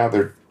pre-order them now.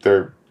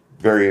 They're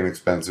very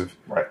inexpensive.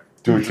 Right.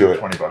 Do it to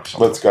it. $20.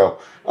 Let's go.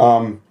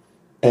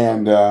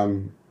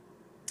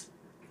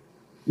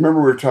 Remember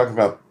we were talking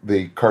about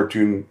the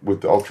cartoon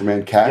with the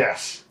Ultraman cat?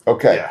 Yes.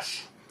 Okay.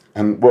 Yes.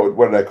 And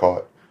what did I call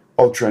it?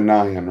 Ultra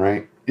Nyan,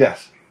 right?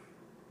 Yes.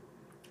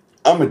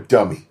 I'm a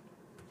dummy.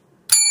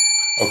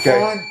 Okay?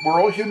 Fine.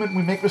 We're all human.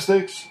 We make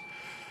mistakes.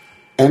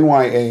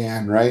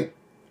 Nyan, right?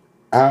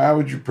 How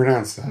would you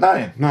pronounce that?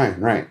 Nyan,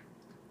 right.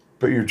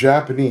 But you're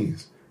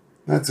Japanese.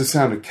 That's the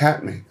sound a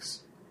cat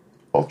makes.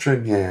 Ultra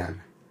Nyan.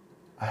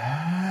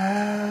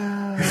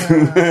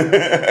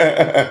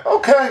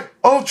 Okay.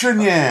 Ultra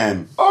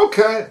Nyan.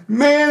 Okay.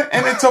 Man,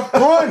 and it's a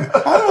pun.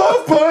 I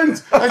love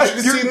puns. I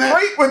should have seen that. You're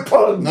great with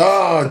puns.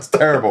 No, it's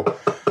terrible.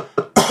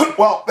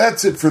 Well,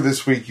 that's it for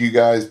this week, you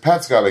guys.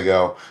 Pat's got to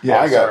go.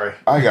 Yeah, sorry.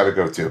 I got to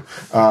go, too.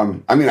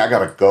 I got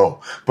to go.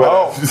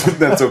 But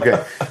that's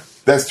okay.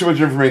 That's too much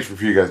information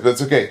for you guys, but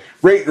it's okay.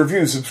 Rate,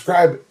 review,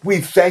 subscribe.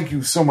 We thank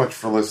you so much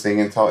for listening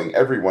and telling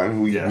everyone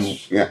who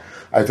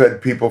I've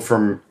had people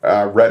from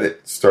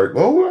Reddit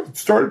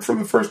started from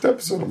the first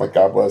episode. I'm like,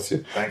 God bless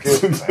you. Thank you.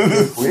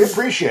 We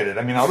appreciate it.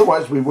 I mean,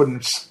 otherwise we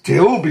wouldn't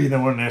still be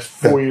doing this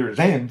 4 years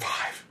in.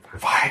 Five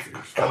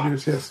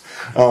years, yes.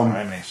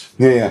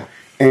 Yeah.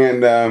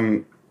 And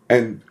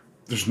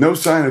there's no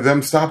sign of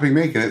them stopping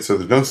making it, so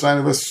there's no sign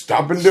of us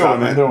stopping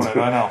doing it.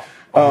 I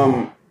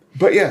know.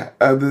 But yeah,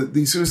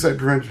 the suicide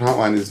prevention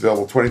hotline is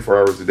available 24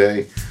 hours a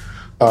day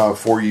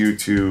for you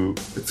to.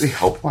 It's a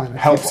helpline.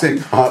 I keep saying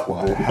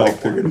hotline. Like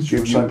they're going to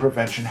give suicide you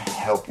prevention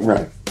helpline.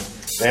 Right.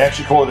 They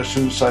actually call it a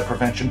suicide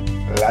prevention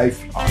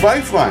lifeline.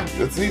 Lifeline.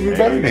 That's an even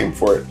better name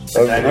for it.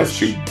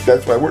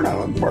 That's why we're not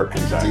on the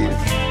market. Exactly.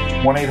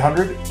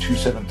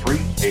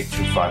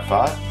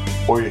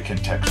 1-800-273-8255, or you can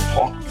text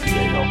TALK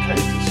TALK to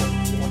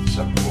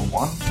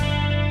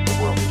 741-741. The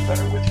world is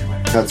better with you.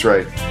 That's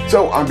right.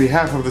 So, on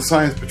behalf of the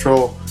Science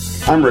Patrol,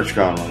 I'm Rich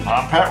Conroy.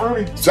 I'm Pat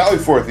Rooney. Sally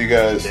forth, you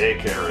guys. Take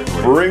care,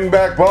 everybody. Bring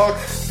back Buck.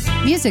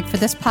 Music for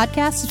this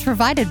podcast is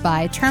provided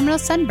by Terminal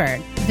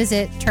Sunburn.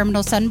 Visit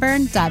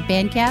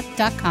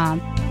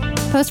terminalsunburn.bandcamp.com.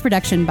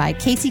 Post-production by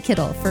Casey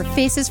Kittle for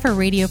Faces for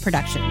Radio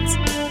Productions.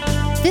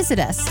 Visit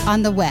us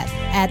on the web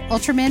at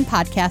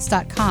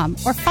ultramanpodcast.com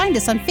or find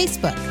us on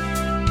Facebook.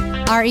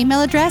 Our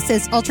email address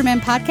is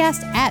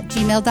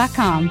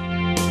ultramanpodcast@gmail.com.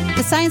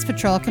 The Science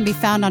Patrol can be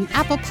found on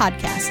Apple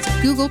Podcasts,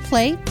 Google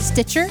Play,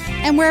 Stitcher,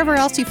 and wherever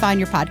else you find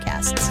your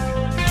podcasts.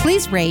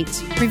 Please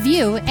rate,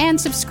 review, and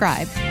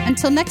subscribe.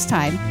 Until next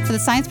time, for the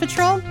Science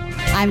Patrol,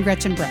 I'm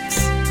Gretchen Brooks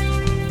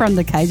from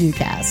the Kaiju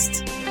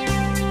Cast.